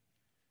mind.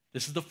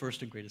 This is the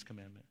first and greatest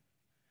commandment.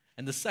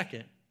 And the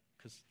second,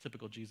 because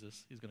typical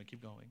Jesus, he's going to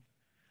keep going.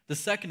 The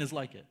second is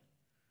like it.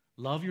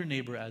 Love your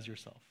neighbor as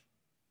yourself.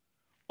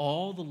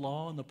 All the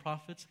law and the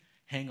prophets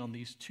hang on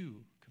these two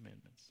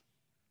commandments.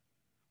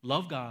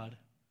 Love God,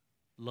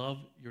 love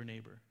your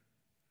neighbor.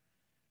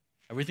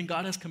 Everything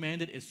God has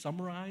commanded is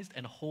summarized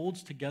and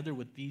holds together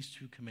with these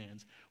two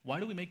commands. Why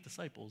do we make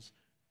disciples?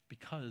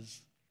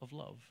 Because of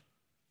love.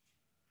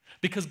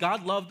 Because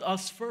God loved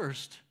us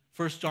first.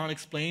 1 John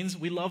explains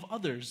we love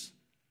others.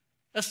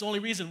 That's the only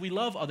reason we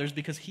love others,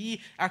 because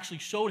he actually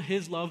showed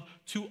his love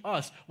to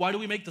us. Why do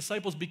we make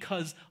disciples?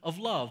 Because of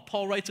love.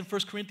 Paul writes in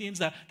 1 Corinthians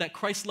that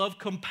Christ's love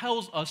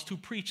compels us to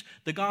preach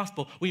the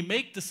gospel. We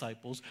make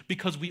disciples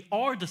because we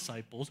are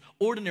disciples,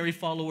 ordinary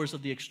followers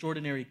of the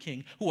extraordinary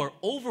King, who are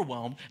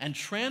overwhelmed and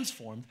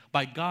transformed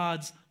by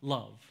God's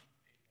love.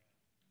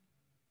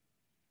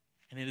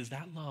 And it is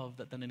that love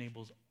that then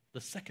enables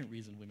the second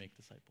reason we make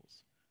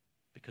disciples,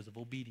 because of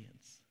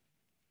obedience.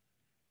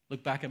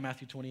 Look back at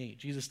Matthew 28.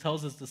 Jesus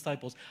tells his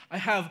disciples, I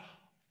have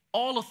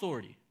all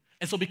authority.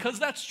 And so because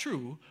that's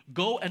true,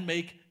 go and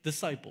make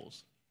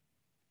disciples.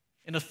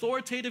 An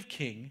authoritative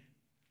king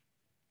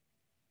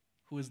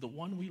who is the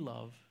one we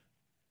love,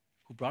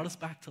 who brought us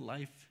back to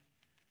life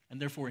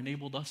and therefore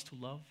enabled us to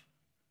love,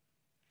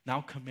 now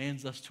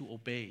commands us to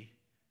obey,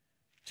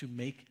 to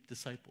make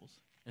disciples.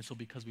 And so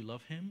because we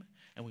love him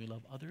and we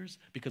love others,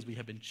 because we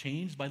have been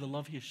changed by the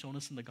love he has shown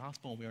us in the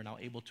gospel, and we are now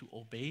able to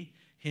obey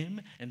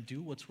him and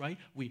do what's right,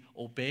 we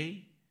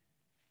obey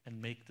and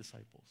make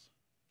disciples.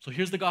 So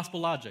here's the gospel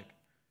logic.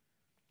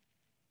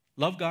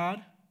 Love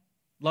God,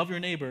 love your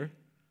neighbor,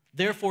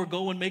 therefore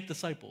go and make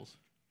disciples.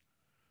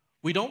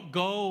 We don't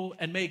go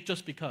and make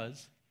just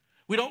because.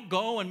 We don't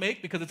go and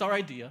make because it's our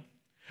idea.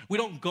 We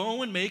don't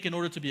go and make in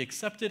order to be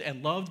accepted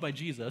and loved by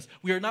Jesus.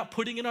 We are not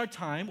putting in our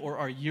time or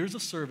our years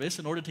of service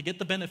in order to get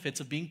the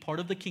benefits of being part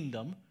of the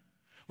kingdom.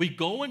 We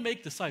go and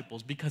make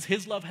disciples because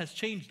his love has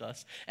changed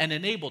us and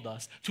enabled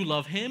us to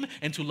love him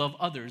and to love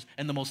others.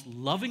 And the most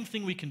loving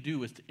thing we can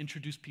do is to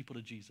introduce people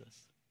to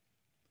Jesus,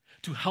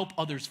 to help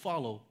others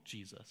follow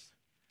Jesus.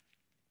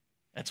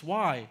 That's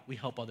why we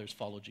help others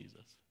follow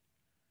Jesus.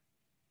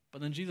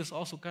 But then Jesus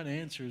also kind of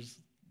answers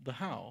the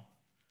how.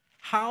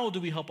 How do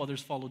we help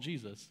others follow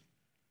Jesus?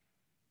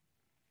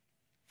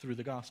 Through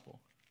the gospel.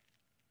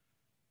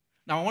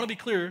 Now, I want to be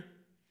clear,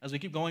 as we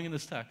keep going in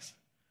this text,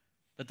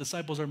 that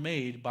disciples are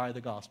made by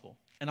the gospel.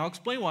 And I'll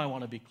explain why I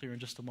want to be clear in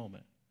just a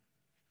moment.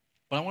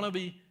 But I want to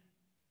be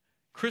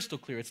crystal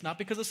clear. It's not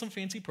because of some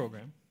fancy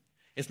program.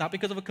 It's not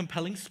because of a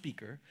compelling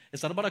speaker.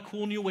 It's not about a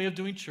cool new way of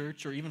doing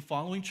church or even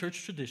following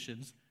church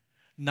traditions.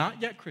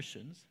 Not yet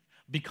Christians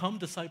become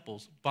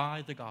disciples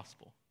by the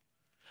gospel.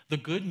 The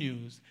good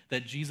news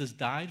that Jesus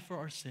died for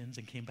our sins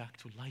and came back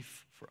to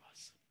life for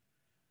us.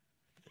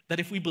 That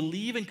if we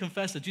believe and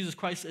confess that Jesus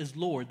Christ is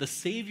Lord, the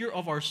Savior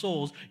of our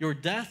souls,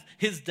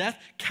 his death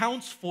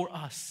counts for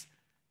us.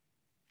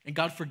 And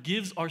God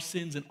forgives our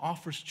sins and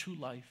offers true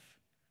life.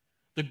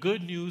 The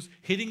good news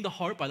hitting the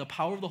heart by the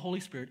power of the Holy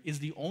Spirit is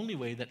the only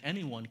way that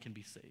anyone can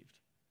be saved.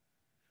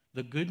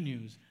 The good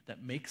news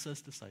that makes us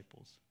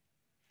disciples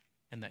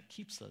and that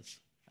keeps us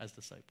as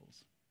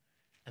disciples.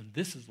 And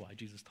this is why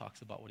Jesus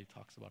talks about what he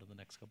talks about in the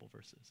next couple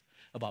verses,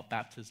 about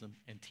baptism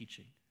and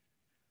teaching.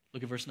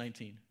 Look at verse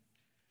 19.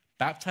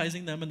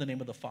 Baptizing them in the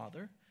name of the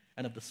Father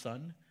and of the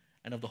Son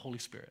and of the Holy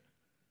Spirit.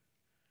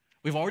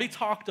 We've already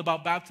talked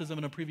about baptism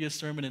in a previous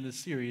sermon in this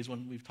series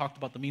when we've talked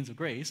about the means of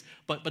grace,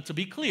 but to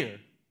be clear,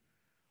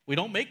 we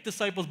don't make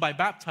disciples by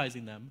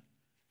baptizing them.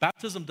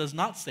 Baptism does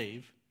not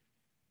save.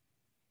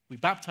 We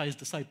baptize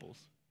disciples.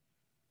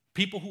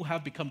 People who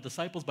have become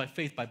disciples by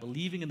faith, by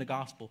believing in the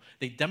gospel,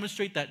 they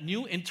demonstrate that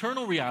new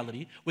internal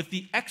reality with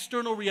the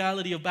external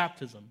reality of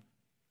baptism.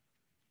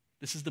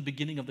 This is the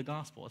beginning of the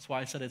gospel. That's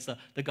why I said it's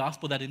the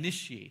gospel that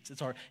initiates.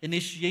 It's our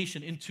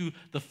initiation into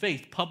the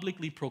faith,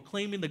 publicly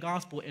proclaiming the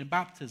gospel in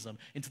baptism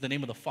into the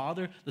name of the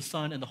Father, the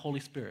Son, and the Holy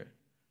Spirit.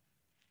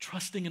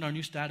 Trusting in our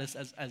new status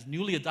as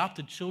newly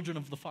adopted children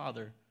of the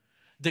Father,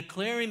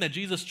 declaring that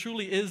Jesus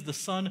truly is the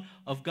Son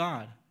of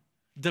God,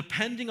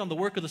 depending on the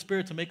work of the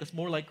Spirit to make us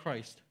more like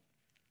Christ.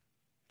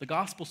 The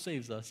gospel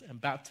saves us,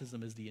 and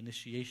baptism is the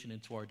initiation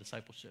into our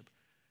discipleship,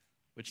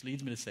 which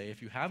leads me to say,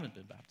 if you haven't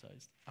been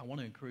baptized, I want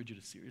to encourage you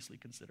to seriously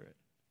consider it.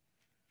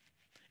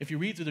 If you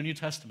read through the New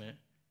Testament,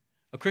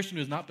 a Christian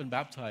who has not been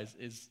baptized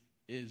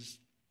is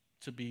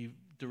to be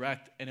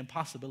direct, an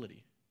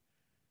impossibility,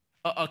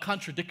 a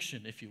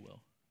contradiction, if you will.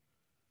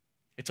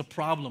 It's a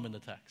problem in the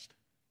text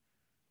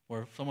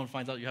where if someone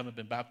finds out you haven't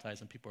been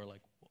baptized and people are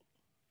like, whoa.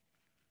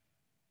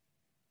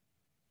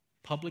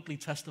 Publicly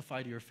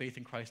testify to your faith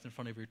in Christ in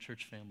front of your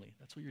church family.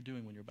 That's what you're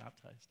doing when you're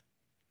baptized.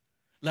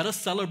 Let us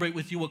celebrate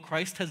with you what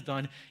Christ has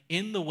done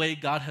in the way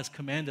God has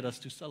commanded us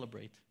to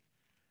celebrate.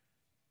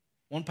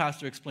 One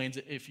pastor explains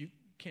that if you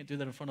can't do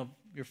that in front of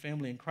your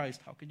family in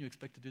Christ, how can you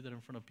expect to do that in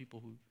front of people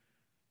who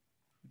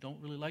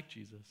don't really like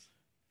Jesus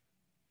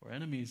or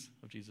enemies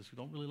of Jesus, who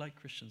don't really like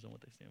Christians and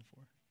what they stand for?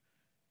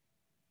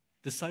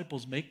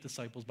 Disciples make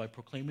disciples by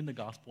proclaiming the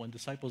gospel, and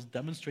disciples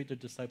demonstrate their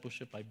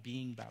discipleship by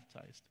being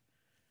baptized.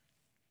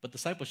 But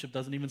discipleship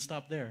doesn't even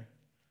stop there.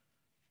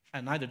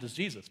 And neither does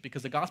Jesus,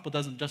 because the gospel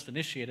doesn't just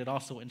initiate, it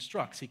also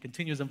instructs. He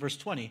continues in verse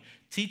 20,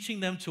 teaching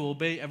them to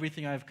obey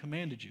everything I have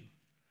commanded you.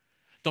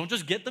 Don't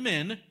just get them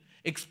in,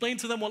 explain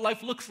to them what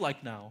life looks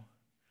like now.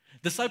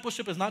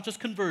 Discipleship is not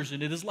just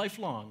conversion, it is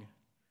lifelong.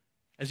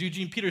 As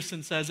Eugene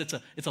Peterson says,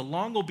 it's a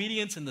long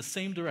obedience in the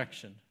same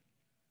direction.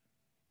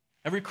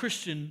 Every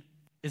Christian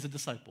is a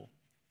disciple,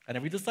 and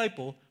every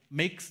disciple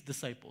makes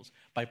disciples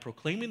by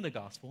proclaiming the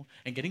gospel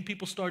and getting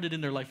people started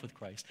in their life with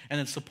Christ, and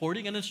then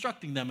supporting and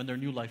instructing them in their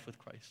new life with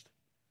Christ,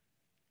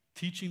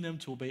 teaching them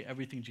to obey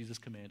everything Jesus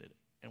commanded.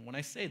 And when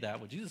I say that,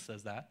 when Jesus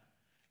says that,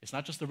 it's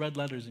not just the red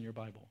letters in your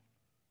Bible,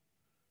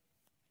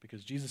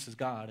 because Jesus is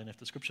God, and if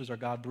the scriptures are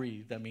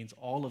God-breathed, that means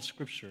all of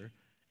Scripture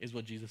is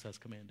what Jesus has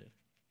commanded.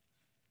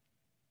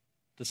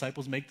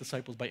 Disciples make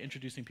disciples by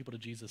introducing people to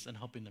Jesus and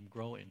helping them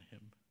grow in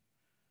him.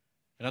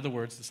 In other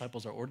words,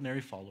 disciples are ordinary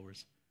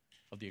followers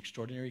of the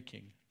extraordinary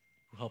King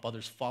who help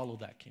others follow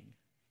that King.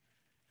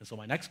 And so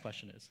my next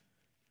question is,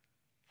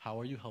 how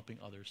are you helping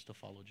others to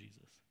follow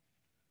Jesus?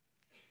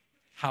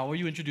 How are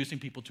you introducing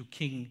people to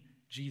King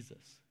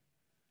Jesus?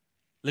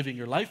 Living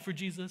your life for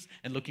Jesus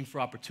and looking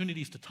for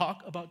opportunities to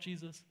talk about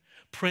Jesus,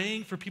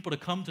 praying for people to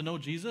come to know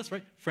Jesus,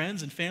 right?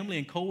 Friends and family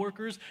and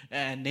coworkers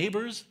and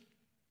neighbors.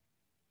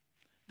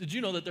 Did you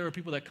know that there are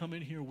people that come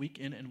in here week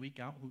in and week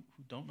out who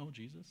don't know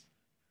Jesus?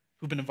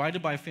 Who've been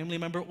invited by a family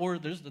member, or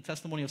there's the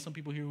testimony of some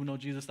people here who know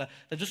Jesus that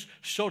just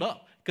showed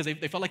up because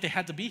they felt like they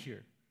had to be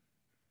here.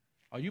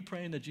 Are you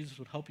praying that Jesus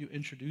would help you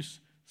introduce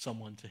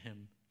someone to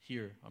him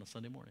here on a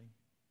Sunday morning?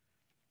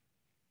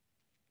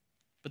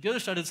 But the other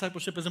side of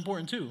discipleship is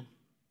important too.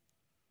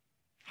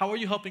 How are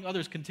you helping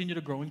others continue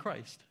to grow in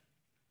Christ?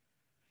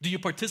 Do you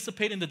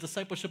participate in the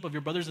discipleship of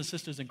your brothers and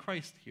sisters in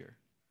Christ here?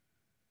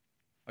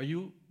 Are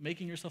you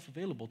making yourself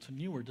available to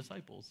newer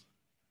disciples?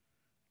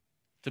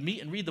 To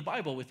meet and read the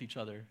Bible with each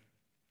other?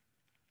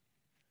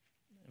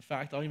 In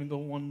fact, I'll even go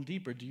one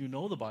deeper. Do you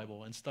know the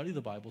Bible and study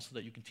the Bible so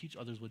that you can teach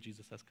others what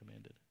Jesus has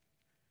commanded?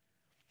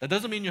 That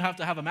doesn't mean you have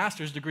to have a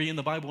master's degree in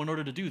the Bible in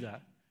order to do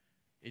that.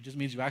 It just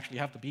means you actually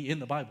have to be in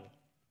the Bible.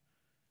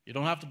 You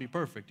don't have to be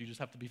perfect. You just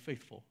have to be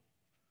faithful.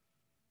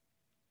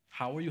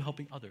 How are you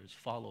helping others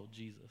follow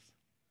Jesus?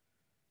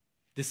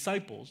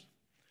 Disciples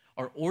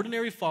are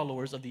ordinary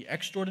followers of the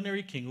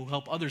extraordinary King who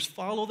help others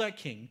follow that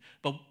King.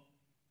 But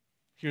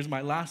here's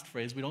my last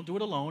phrase. We don't do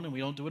it alone and we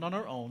don't do it on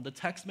our own. The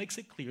text makes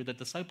it clear that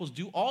disciples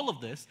do all of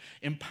this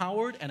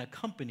empowered and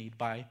accompanied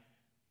by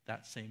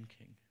that same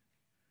King.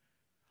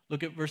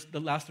 Look at the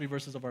last 3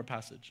 verses of our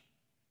passage.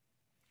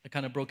 I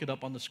kind of broke it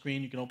up on the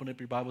screen. You can open up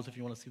your Bibles if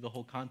you want to see the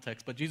whole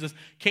context. But Jesus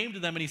came to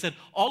them and he said,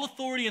 all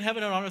authority in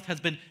heaven and on earth has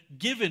been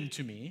given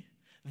to me.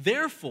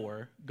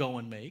 Therefore, go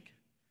and make.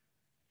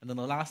 And then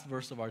the last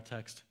verse of our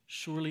text,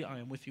 surely I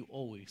am with you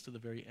always to the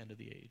very end of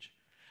the age.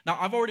 Now,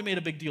 I've already made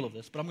a big deal of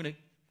this, but I'm going to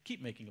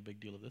keep making a big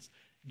deal of this.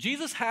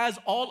 Jesus has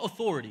all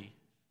authority.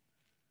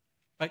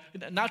 Right?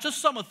 Not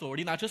just some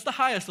authority, not just the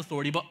highest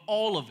authority, but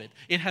all of it.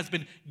 It has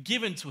been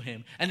given to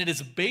him, and it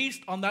is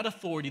based on that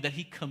authority that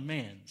he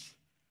commands.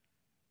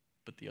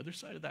 But the other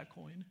side of that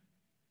coin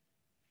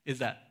is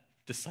that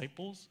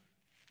disciples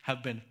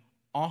have been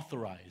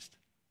authorized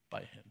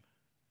by him.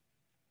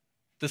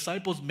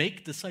 Disciples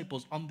make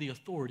disciples on the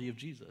authority of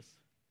Jesus.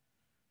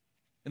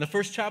 In the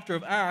first chapter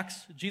of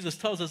Acts, Jesus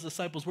tells his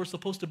disciples we're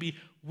supposed to be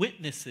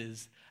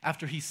witnesses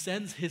after he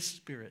sends his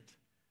Spirit.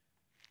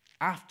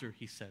 After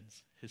he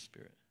sends his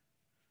Spirit.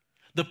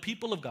 The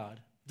people of God,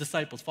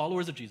 disciples,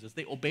 followers of Jesus,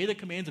 they obey the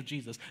commands of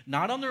Jesus,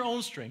 not on their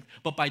own strength,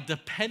 but by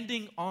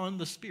depending on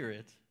the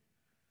Spirit.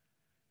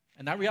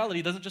 And that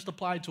reality doesn't just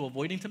apply to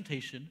avoiding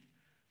temptation,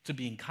 to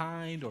being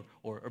kind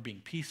or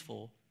being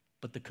peaceful,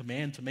 but the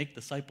command to make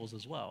disciples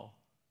as well.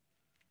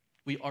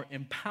 We are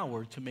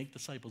empowered to make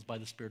disciples by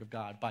the Spirit of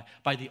God,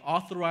 by the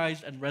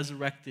authorized and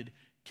resurrected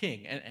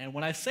King. And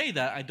when I say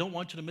that, I don't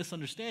want you to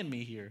misunderstand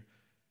me here.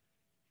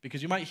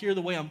 Because you might hear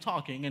the way I'm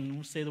talking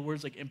and say the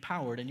words like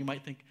empowered, and you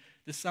might think,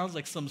 this sounds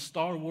like some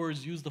Star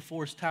Wars use the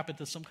Force, tap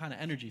into some kind of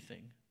energy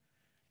thing.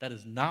 That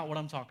is not what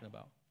I'm talking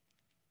about.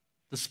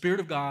 The Spirit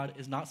of God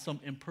is not some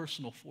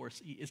impersonal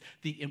force. He is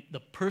the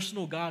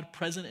personal God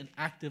present and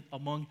active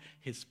among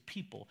his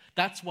people.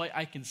 That's why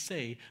I can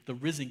say the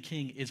risen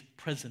King is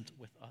present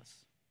with us.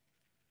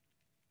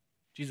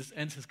 Jesus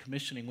ends his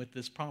commissioning with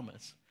this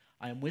promise.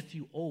 I am with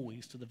you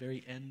always to the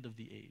very end of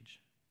the age.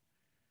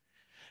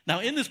 Now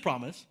in this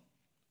promise,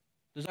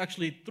 there's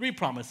actually 3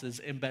 promises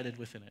embedded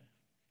within it.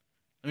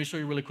 Let me show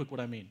you really quick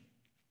what I mean.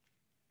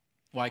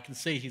 Why I can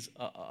say he's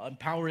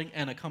empowering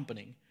and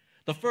accompanying.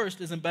 The first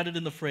is embedded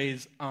in the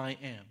phrase, I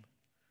am.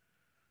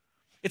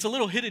 It's a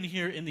little hidden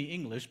here in the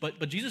English, but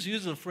Jesus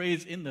uses a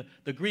phrase in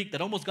the Greek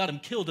that almost got him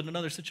killed in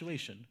another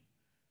situation.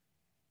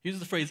 He uses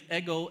the phrase,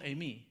 ego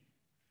eimi,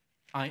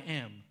 I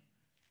am,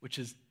 which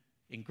is,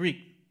 in Greek,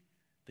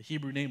 the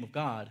Hebrew name of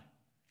God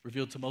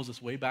revealed to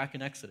Moses way back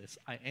in Exodus.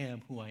 I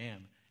am who I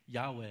am,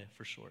 Yahweh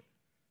for short.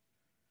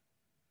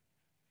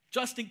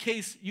 Just in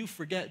case you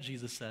forget,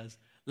 Jesus says,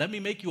 let me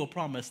make you a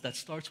promise that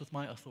starts with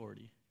my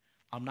authority.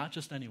 I'm not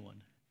just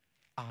anyone.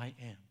 I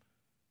am.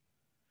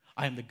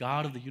 I am the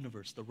God of the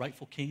universe, the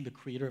rightful King, the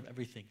creator of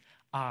everything.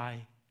 I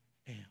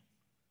am.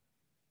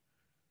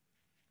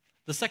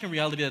 The second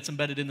reality that's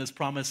embedded in this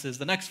promise is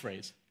the next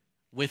phrase,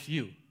 with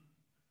you.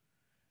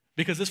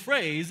 Because this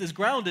phrase is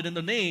grounded in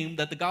the name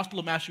that the Gospel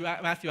of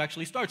Matthew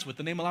actually starts with,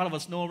 the name a lot of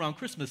us know around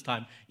Christmas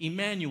time,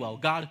 Emmanuel,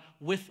 God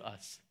with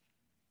us.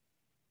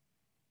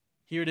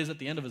 Here it is at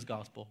the end of his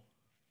gospel,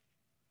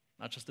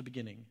 not just the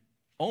beginning,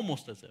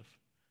 almost as if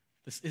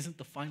this isn't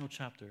the final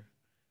chapter,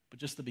 but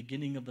just the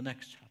beginning of the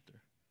next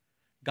chapter.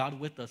 God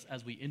with us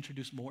as we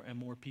introduce more and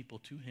more people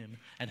to him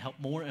and help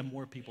more and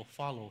more people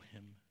follow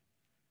him.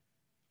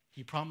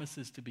 He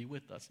promises to be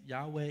with us,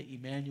 Yahweh,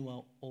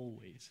 Emmanuel,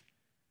 always.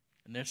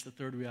 And that's the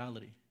third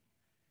reality.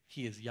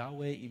 He is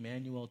Yahweh,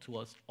 Emmanuel to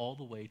us all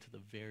the way to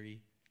the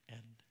very end.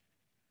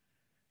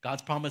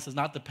 God's promise is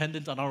not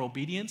dependent on our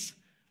obedience,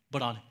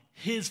 but on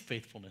his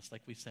faithfulness,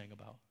 like we sang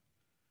about.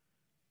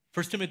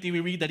 1 Timothy, we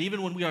read that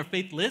even when we are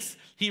faithless,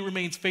 he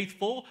remains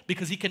faithful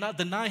because he cannot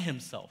deny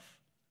himself.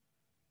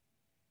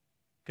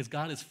 Because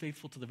God is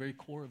faithful to the very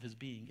core of his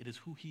being. It is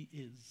who he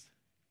is.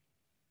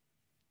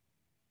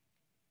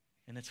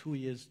 And it's who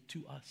he is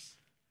to us.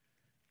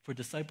 For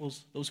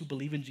disciples, those who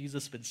believe in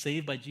Jesus, been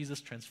saved by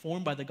Jesus,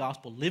 transformed by the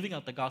gospel, living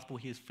out the gospel,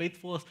 he is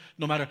faithful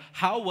no matter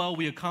how well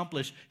we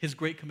accomplish his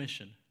great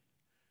commission.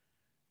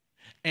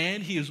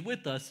 And he is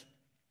with us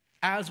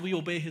as we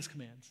obey his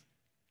commands.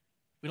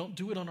 We don't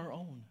do it on our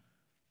own.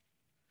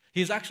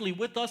 He is actually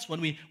with us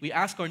when we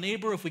ask our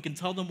neighbor if we can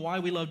tell them why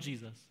we love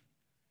Jesus.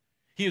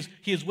 He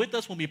is with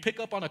us when we pick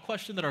up on a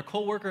question that our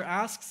coworker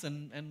asks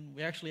and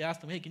we actually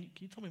ask them, hey, can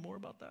you tell me more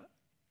about that?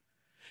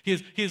 He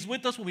is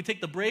with us when we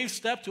take the brave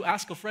step to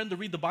ask a friend to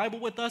read the Bible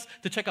with us,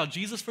 to check out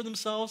Jesus for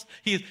themselves.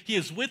 He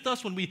is with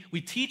us when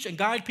we teach and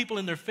guide people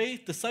in their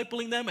faith,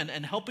 discipling them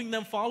and helping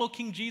them follow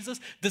King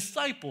Jesus.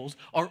 Disciples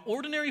are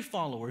ordinary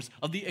followers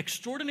of the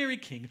extraordinary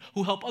King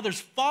who help others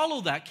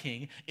follow that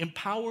King,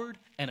 empowered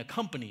and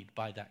accompanied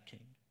by that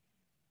King.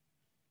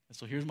 And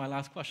so here's my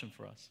last question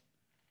for us.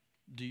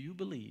 Do you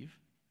believe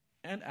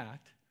and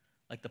act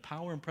like the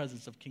power and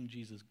presence of King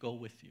Jesus go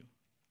with you.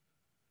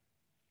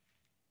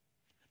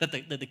 That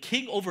the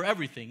king over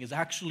everything is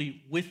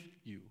actually with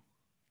you.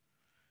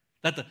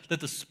 That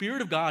the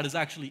Spirit of God is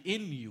actually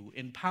in you,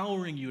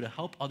 empowering you to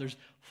help others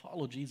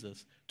follow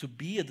Jesus, to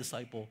be a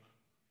disciple,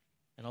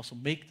 and also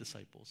make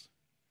disciples.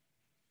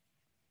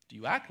 Do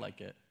you act like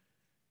it?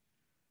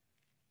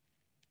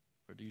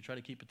 Or do you try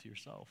to keep it to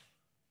yourself?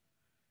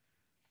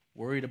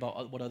 Worried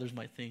about what others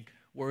might think,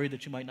 worried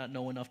that you might not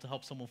know enough to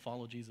help someone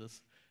follow Jesus.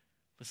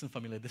 Listen,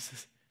 family,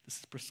 this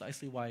is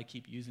precisely why I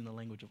keep using the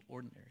language of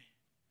ordinary.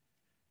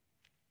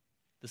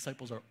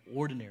 Disciples are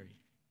ordinary.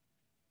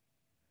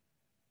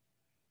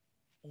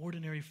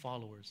 Ordinary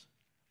followers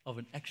of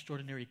an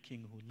extraordinary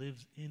king who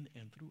lives in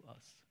and through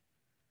us.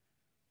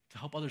 To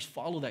help others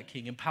follow that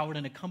king, empowered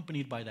and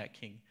accompanied by that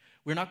king.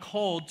 We're not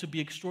called to be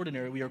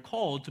extraordinary. We are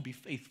called to be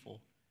faithful.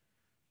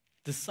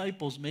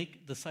 Disciples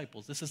make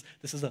disciples. This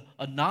is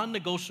a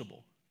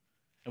non-negotiable.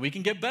 And we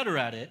can get better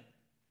at it,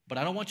 but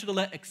I don't want you to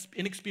let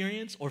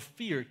inexperience or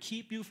fear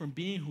keep you from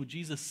being who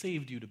Jesus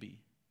saved you to be.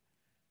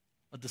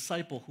 A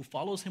disciple who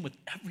follows him with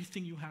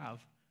everything you have,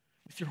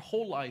 with your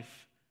whole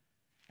life,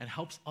 and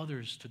helps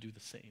others to do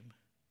the same.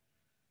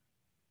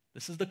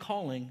 This is the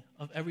calling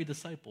of every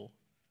disciple.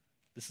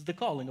 This is the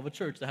calling of a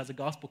church that has a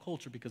gospel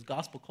culture, because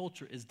gospel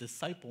culture is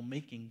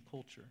disciple-making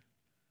culture.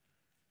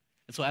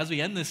 And so as we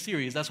end this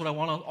series, that's what I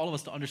want all of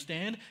us to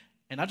understand,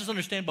 and not just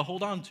understand, but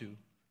hold on to.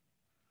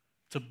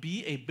 To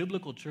be a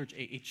biblical church,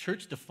 a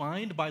church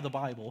defined by the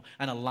Bible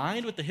and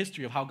aligned with the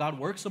history of how God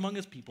works among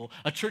his people,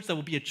 a church that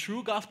will be a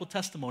true gospel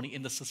testimony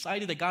in the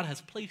society that God has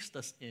placed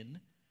us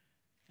in.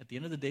 At the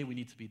end of the day, we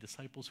need to be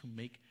disciples who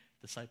make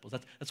disciples.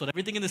 That's what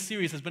everything in this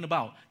series has been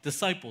about.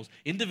 Disciples,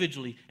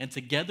 individually and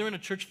together in a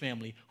church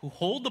family, who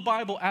hold the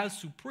Bible as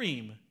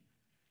supreme,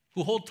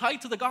 who hold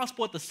tight to the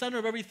gospel at the center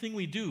of everything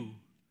we do.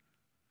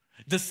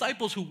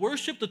 Disciples who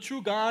worship the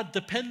true God,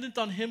 dependent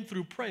on him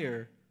through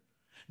prayer.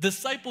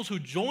 Disciples who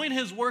join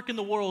his work in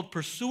the world,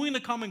 pursuing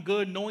the common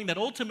good, knowing that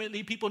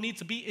ultimately people need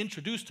to be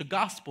introduced to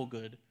gospel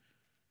good.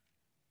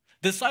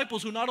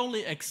 Disciples who not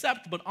only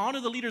accept but honor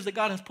the leaders that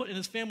God has put in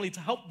his family to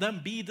help them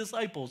be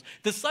disciples.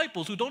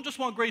 Disciples who don't just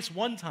want grace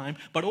one time,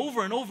 but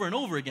over and over and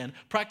over again,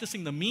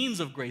 practicing the means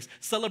of grace,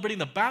 celebrating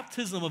the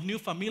baptism of new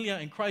familia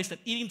in Christ, and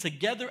eating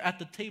together at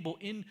the table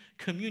in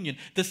communion.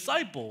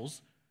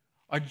 Disciples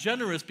are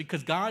generous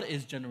because God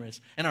is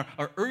generous, and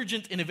are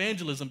urgent in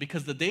evangelism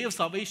because the day of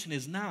salvation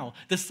is now.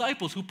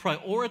 Disciples who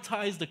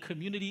prioritize the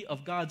community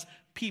of God's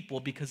people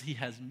because he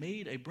has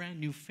made a brand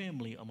new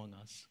family among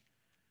us.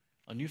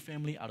 A new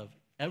family out of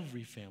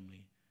every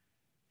family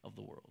of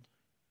the world.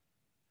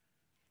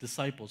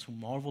 Disciples who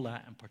marvel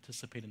at and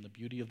participate in the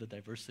beauty of the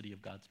diversity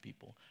of God's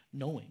people,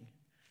 knowing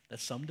that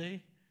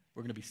someday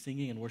we're going to be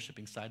singing and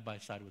worshiping side by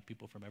side with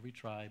people from every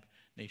tribe,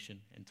 nation,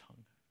 and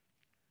tongue.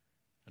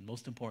 And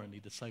most importantly,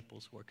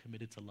 disciples who are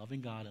committed to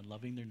loving God and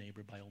loving their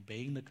neighbor by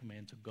obeying the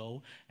command to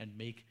go and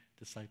make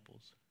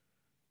disciples.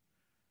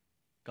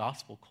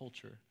 Gospel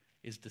culture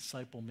is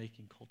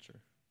disciple-making culture.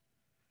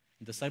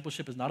 And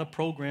discipleship is not a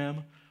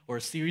program or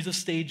a series of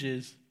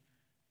stages.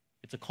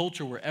 It's a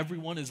culture where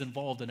everyone is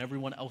involved in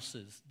everyone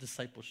else's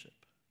discipleship.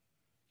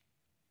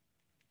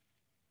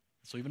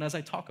 So even as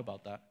I talk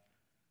about that,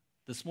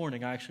 this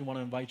morning I actually want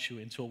to invite you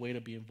into a way to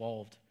be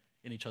involved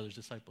in each other's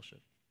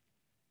discipleship.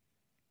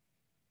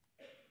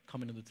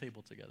 Coming to the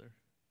table together.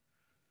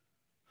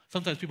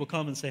 Sometimes people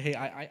come and say, hey,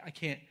 I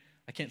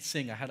can't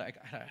sing. I had a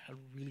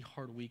really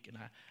hard week, and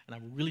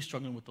I'm really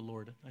struggling with the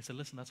Lord. And I said,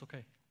 listen, that's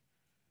okay.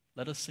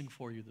 Let us sing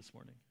for you this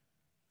morning.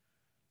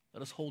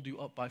 Let us hold you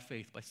up by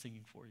faith by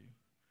singing for you.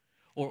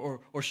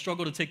 Or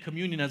struggle to take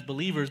communion as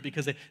believers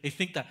because they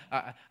think that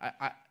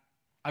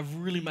I've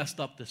really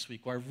messed up this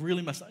week, or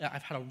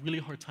I've had a really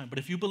hard time. But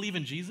if you believe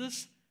in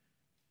Jesus,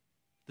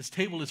 this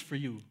table is for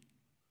you.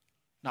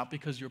 Not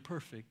because you're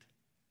perfect,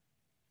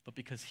 but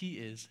because he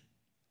is,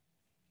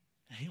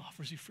 and he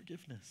offers you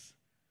forgiveness.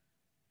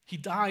 He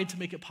died to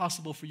make it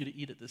possible for you to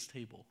eat at this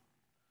table.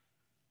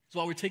 So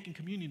while we're taking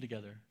communion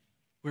together,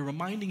 we're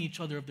reminding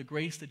each other of the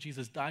grace that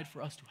Jesus died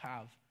for us to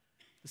have.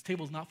 This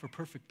table is not for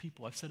perfect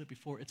people. I've said it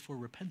before. It's for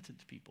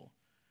repentant people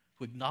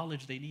who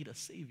acknowledge they need a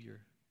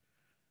Savior.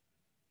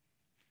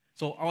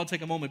 So I want to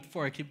take a moment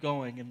before I keep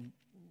going and,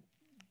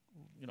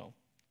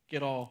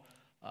 get all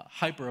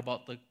hyper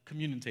about the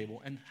communion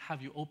table and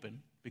have you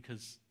open,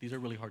 because these are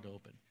really hard to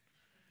open.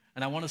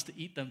 And I want us to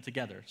eat them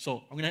together.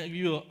 So I'm going to give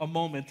you a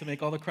moment to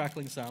make all the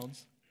crackling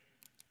sounds.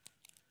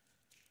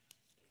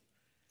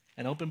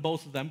 And open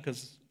both of them,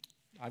 because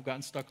I've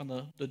gotten stuck on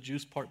the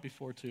juice part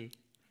before too.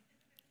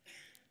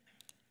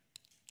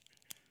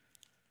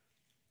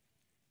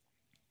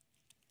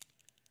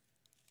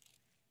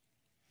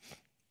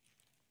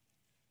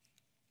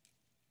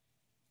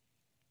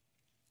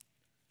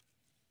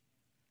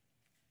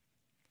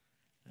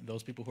 And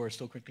those people who are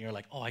still crinkling are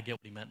like, oh, I get what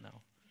he meant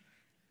now.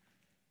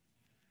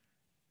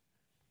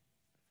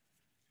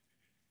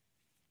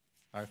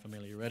 All right,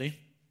 family, you ready?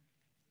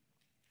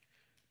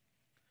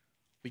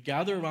 We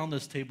gather around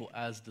this table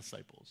as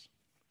disciples,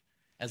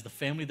 as the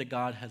family that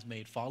God has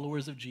made,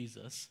 followers of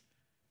Jesus,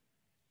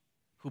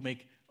 who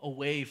make a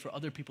way for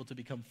other people to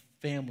become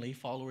family,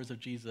 followers of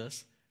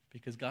Jesus,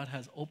 because God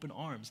has open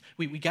arms.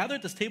 We gather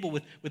at this table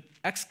with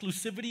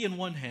exclusivity in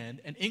one hand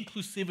and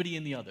inclusivity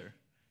in the other.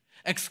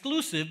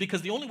 Exclusive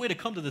because the only way to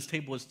come to this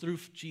table is through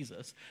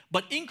Jesus,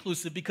 but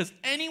inclusive because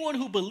anyone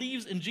who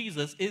believes in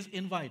Jesus is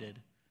invited.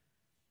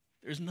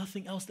 There's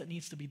nothing else that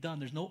needs to be done.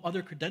 There's no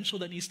other credential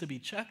that needs to be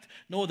checked,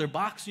 no other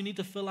box you need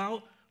to fill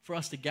out for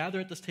us to gather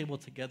at this table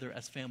together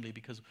as family,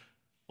 because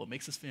what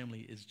makes us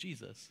family is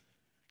Jesus.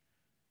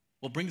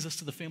 What brings us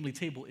to the family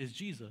table is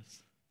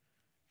Jesus.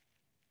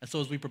 And so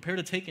as we prepare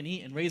to take and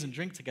eat and raise and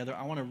drink together,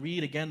 I want to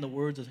read again the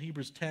words of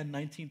Hebrews 10,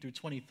 19 through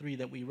 23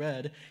 that we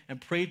read and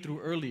prayed through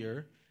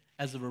earlier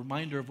as a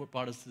reminder of what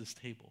brought us to this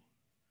table.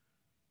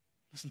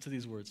 Listen to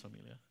these words,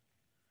 familia.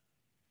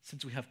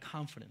 Since we have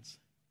confidence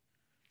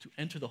to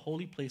enter the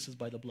holy places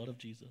by the blood of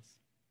Jesus,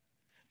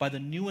 by the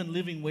new and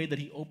living way that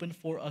he opened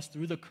for us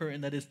through the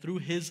curtain, that is through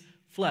his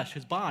flesh,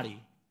 his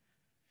body.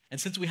 And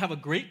since we have a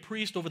great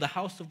priest over the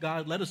house of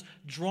God, let us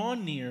draw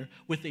near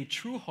with a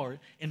true heart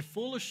in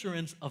full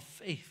assurance of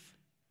faith,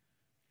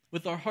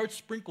 with our hearts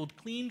sprinkled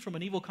clean from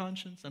an evil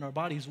conscience and our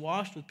bodies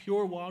washed with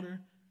pure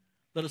water.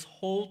 Let us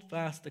hold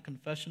fast the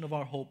confession of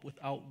our hope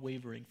without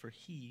wavering, for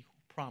he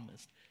who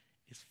promised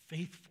is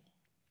faithful.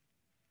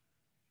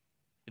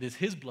 It is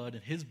his blood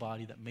and his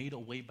body that made a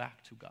way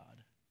back to God.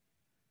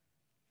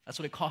 That's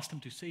what it cost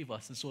him to save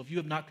us. And so if you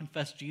have not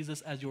confessed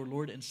Jesus as your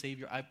Lord and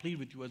Savior, I plead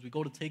with you as we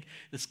go to take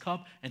this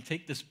cup and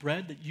take this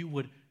bread that you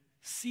would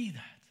see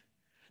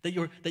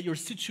that your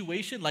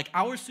situation, like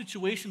our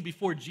situation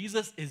before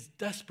Jesus, is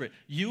desperate.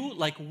 You,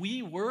 like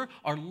we were,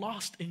 are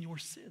lost in your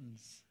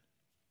sins.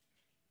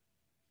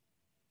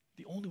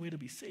 The only way to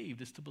be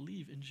saved is to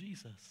believe in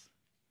Jesus.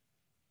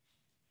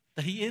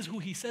 That he is who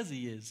he says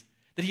he is.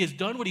 That he has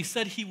done what he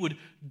said he would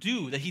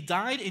do. That he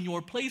died in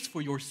your place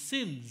for your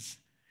sins.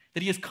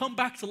 That he has come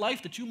back to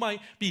life that you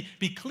might be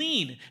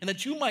clean and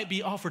that you might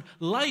be offered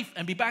life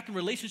and be back in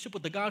relationship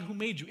with the God who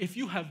made you. If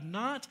you have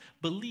not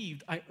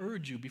believed, I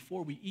urge you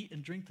before we eat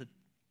and drink to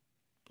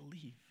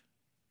believe.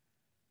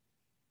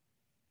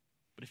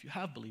 But if you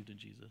have believed in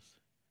Jesus,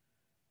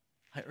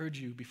 I urge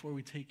you before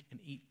we take and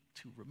eat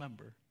to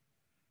remember.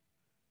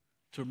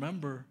 To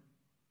remember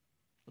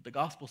what the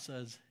gospel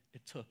says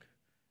it took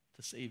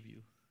to save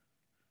you.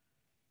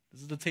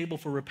 This is the table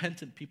for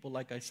repentant people,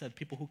 like I said,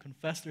 people who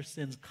confess their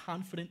sins,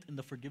 confident in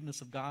the forgiveness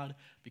of God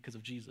because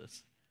of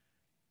Jesus.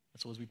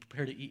 And so as we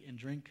prepare to eat and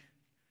drink,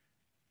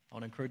 I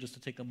want to encourage us to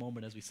take a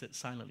moment as we sit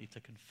silently to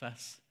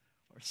confess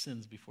our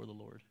sins before the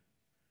Lord.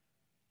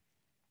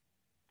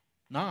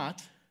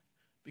 Not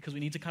because we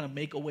need to kind of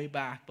make a way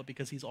back, but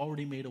because he's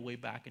already made a way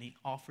back and he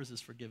offers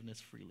his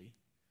forgiveness freely.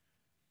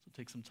 So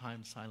take some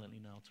time silently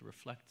now to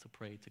reflect, to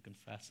pray, to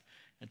confess,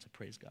 and to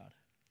praise God.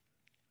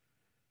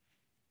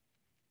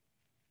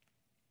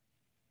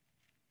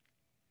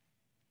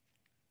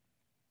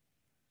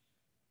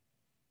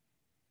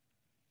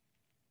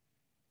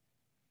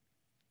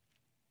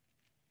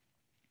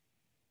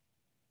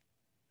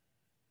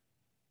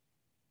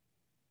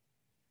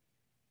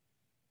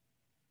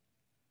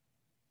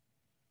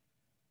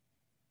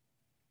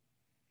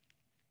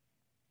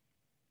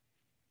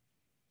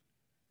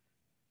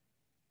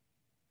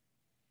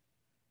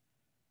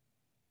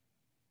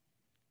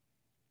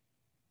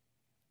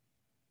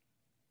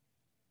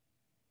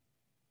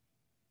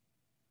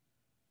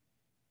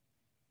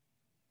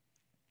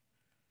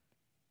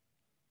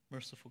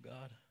 Merciful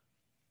God,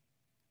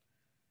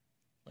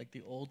 like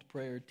the old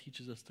prayer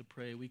teaches us to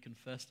pray, we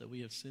confess that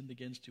we have sinned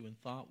against you in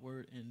thought,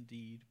 word, and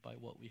deed by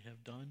what we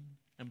have done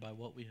and by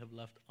what we have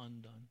left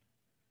undone.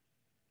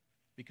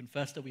 We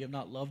confess that we have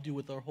not loved you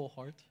with our whole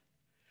heart.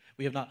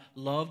 We have not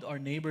loved our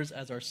neighbors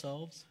as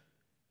ourselves.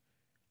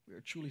 We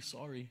are truly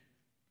sorry,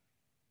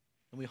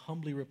 and we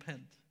humbly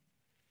repent.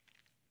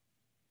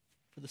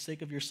 For the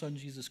sake of your Son,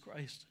 Jesus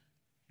Christ,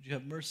 would you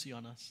have mercy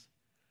on us?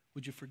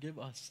 Would you forgive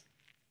us?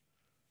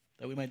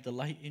 That we might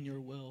delight in your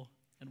will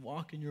and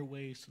walk in your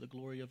ways to the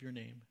glory of your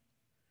name.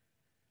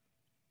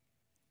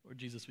 Lord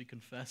Jesus, we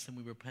confess and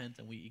we repent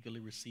and we eagerly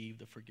receive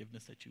the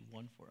forgiveness that you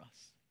won for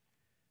us.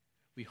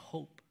 We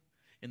hope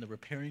in the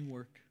repairing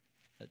work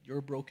that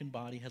your broken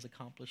body has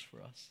accomplished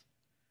for us.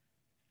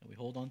 And we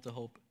hold on to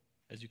hope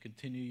as you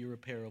continue your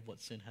repair of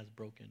what sin has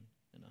broken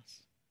in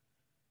us.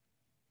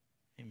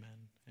 Amen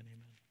and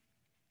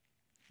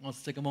amen.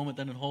 Let's take a moment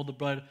then and hold the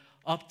bread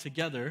up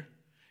together.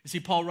 You see,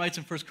 Paul writes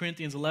in 1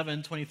 Corinthians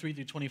 11, 23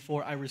 through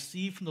 24, I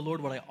received from the Lord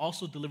what I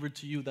also delivered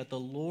to you, that the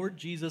Lord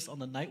Jesus, on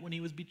the night when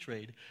he was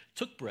betrayed,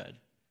 took bread,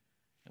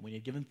 and when he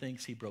had given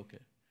thanks, he broke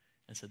it,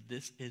 and said,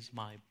 this is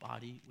my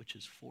body, which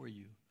is for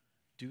you.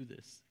 Do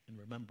this in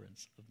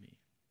remembrance of me.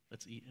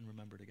 Let's eat and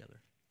remember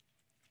together.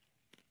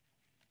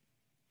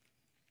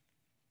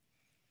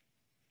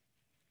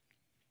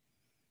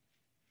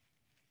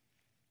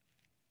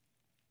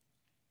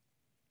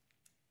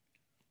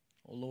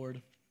 O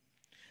Lord,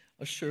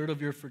 assured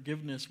of your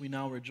forgiveness, we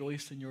now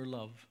rejoice in your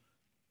love.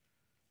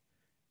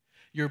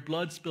 Your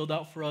blood spilled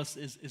out for us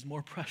is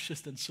more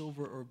precious than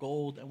silver or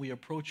gold, and we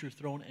approach your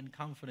throne in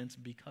confidence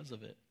because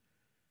of it.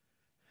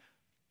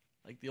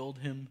 Like the old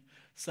hymn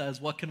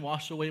says, what can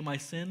wash away my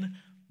sin?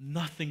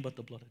 Nothing but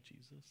the blood of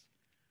Jesus.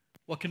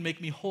 What can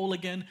make me whole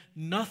again?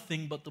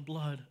 Nothing but the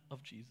blood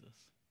of Jesus.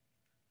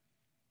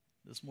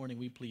 This morning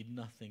we plead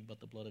nothing but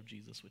the blood of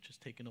Jesus, which has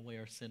taken away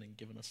our sin and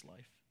given us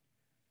life.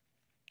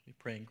 We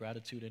pray in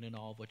gratitude and in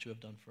awe of what you have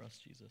done for us,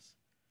 Jesus.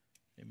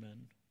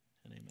 Amen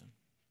and amen.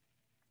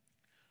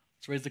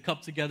 Let's raise the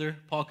cup together.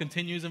 Paul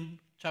continues in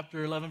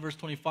chapter 11, verse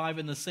 25.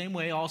 In the same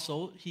way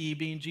also, he,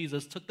 being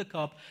Jesus, took the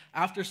cup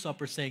after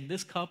supper, saying,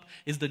 this cup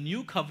is the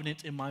new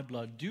covenant in my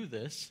blood. Do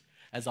this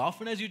as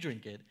often as you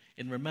drink it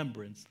in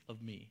remembrance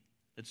of me.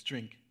 Let's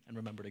drink and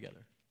remember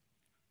together.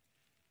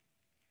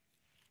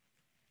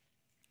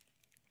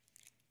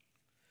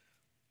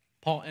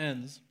 Paul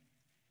ends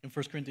in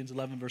 1 Corinthians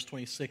 11, verse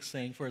 26,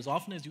 saying, for as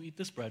often as you eat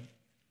this bread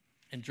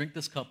and drink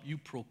this cup, you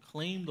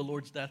proclaim the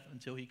Lord's death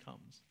until he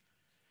comes.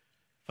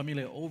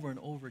 Familia, over and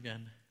over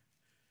again,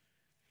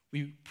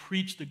 we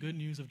preach the good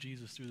news of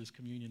Jesus through this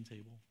communion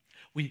table.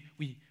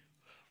 We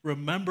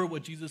remember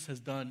what Jesus has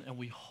done, and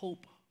we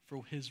hope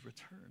for his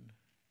return.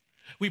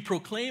 We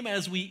proclaim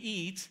as we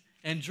eat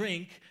and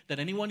drink that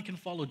anyone can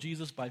follow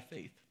Jesus by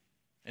faith.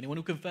 Anyone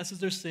who confesses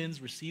their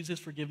sins, receives his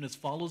forgiveness,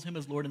 follows him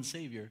as Lord and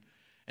Savior.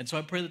 And so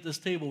I pray that this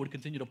table would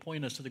continue to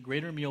point us to the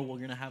greater meal we're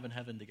going to have in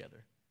heaven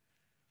together.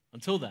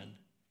 Until then,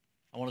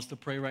 I want us to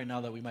pray right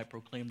now that we might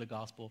proclaim the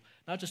gospel,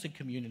 not just in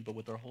communion, but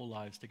with our whole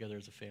lives together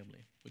as a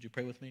family. Would you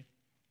pray with me?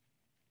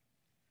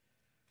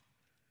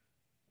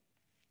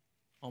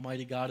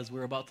 Almighty God, as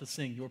we're about to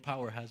sing, your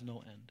power has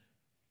no end.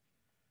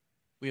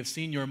 We have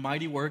seen your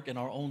mighty work in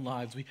our own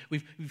lives.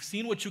 We've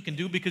seen what you can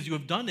do because you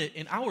have done it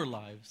in our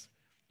lives.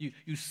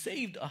 You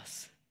saved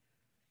us.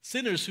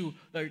 Sinners who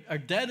are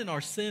dead in our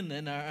sin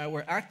and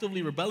we're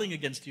actively rebelling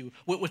against you.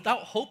 Without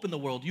hope in the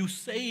world, you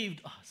saved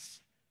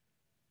us.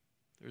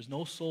 There is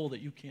no soul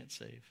that you can't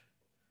save.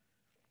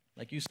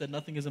 Like you said,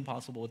 nothing is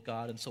impossible with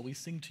God. And so we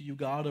sing to you,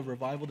 God of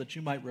revival, that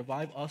you might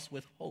revive us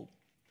with hope.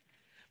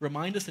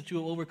 Remind us that you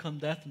have overcome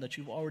death and that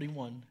you've already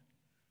won.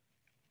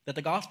 That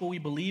the gospel we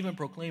believe and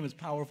proclaim is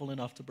powerful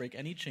enough to break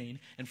any chain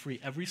and free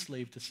every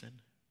slave to sin.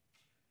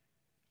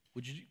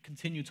 Would you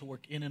continue to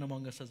work in and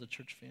among us as a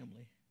church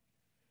family?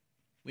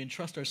 We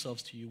entrust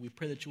ourselves to you. We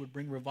pray that you would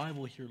bring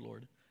revival here,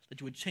 Lord. That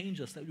you would change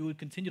us, that you would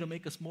continue to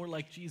make us more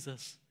like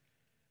Jesus.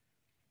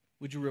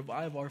 Would you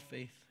revive our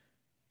faith?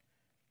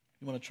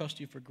 We want to trust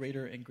you for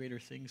greater and greater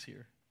things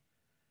here.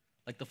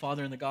 Like the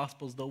Father in the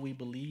Gospels, though we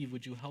believe,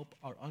 would you help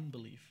our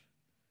unbelief?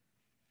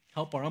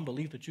 Help our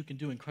unbelief that you can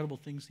do incredible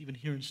things even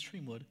here in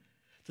Streamwood,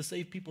 to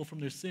save people from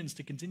their sins,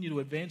 to continue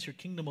to advance your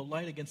kingdom of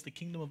light against the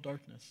kingdom of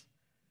darkness.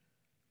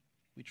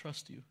 We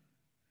trust you.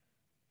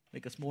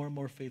 Make us more and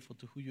more faithful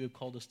to who you have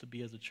called us to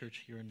be as a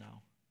church here and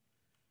now.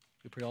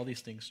 We pray all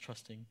these things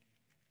trusting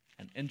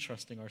and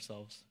entrusting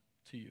ourselves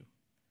to you.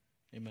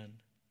 Amen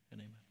and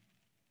amen.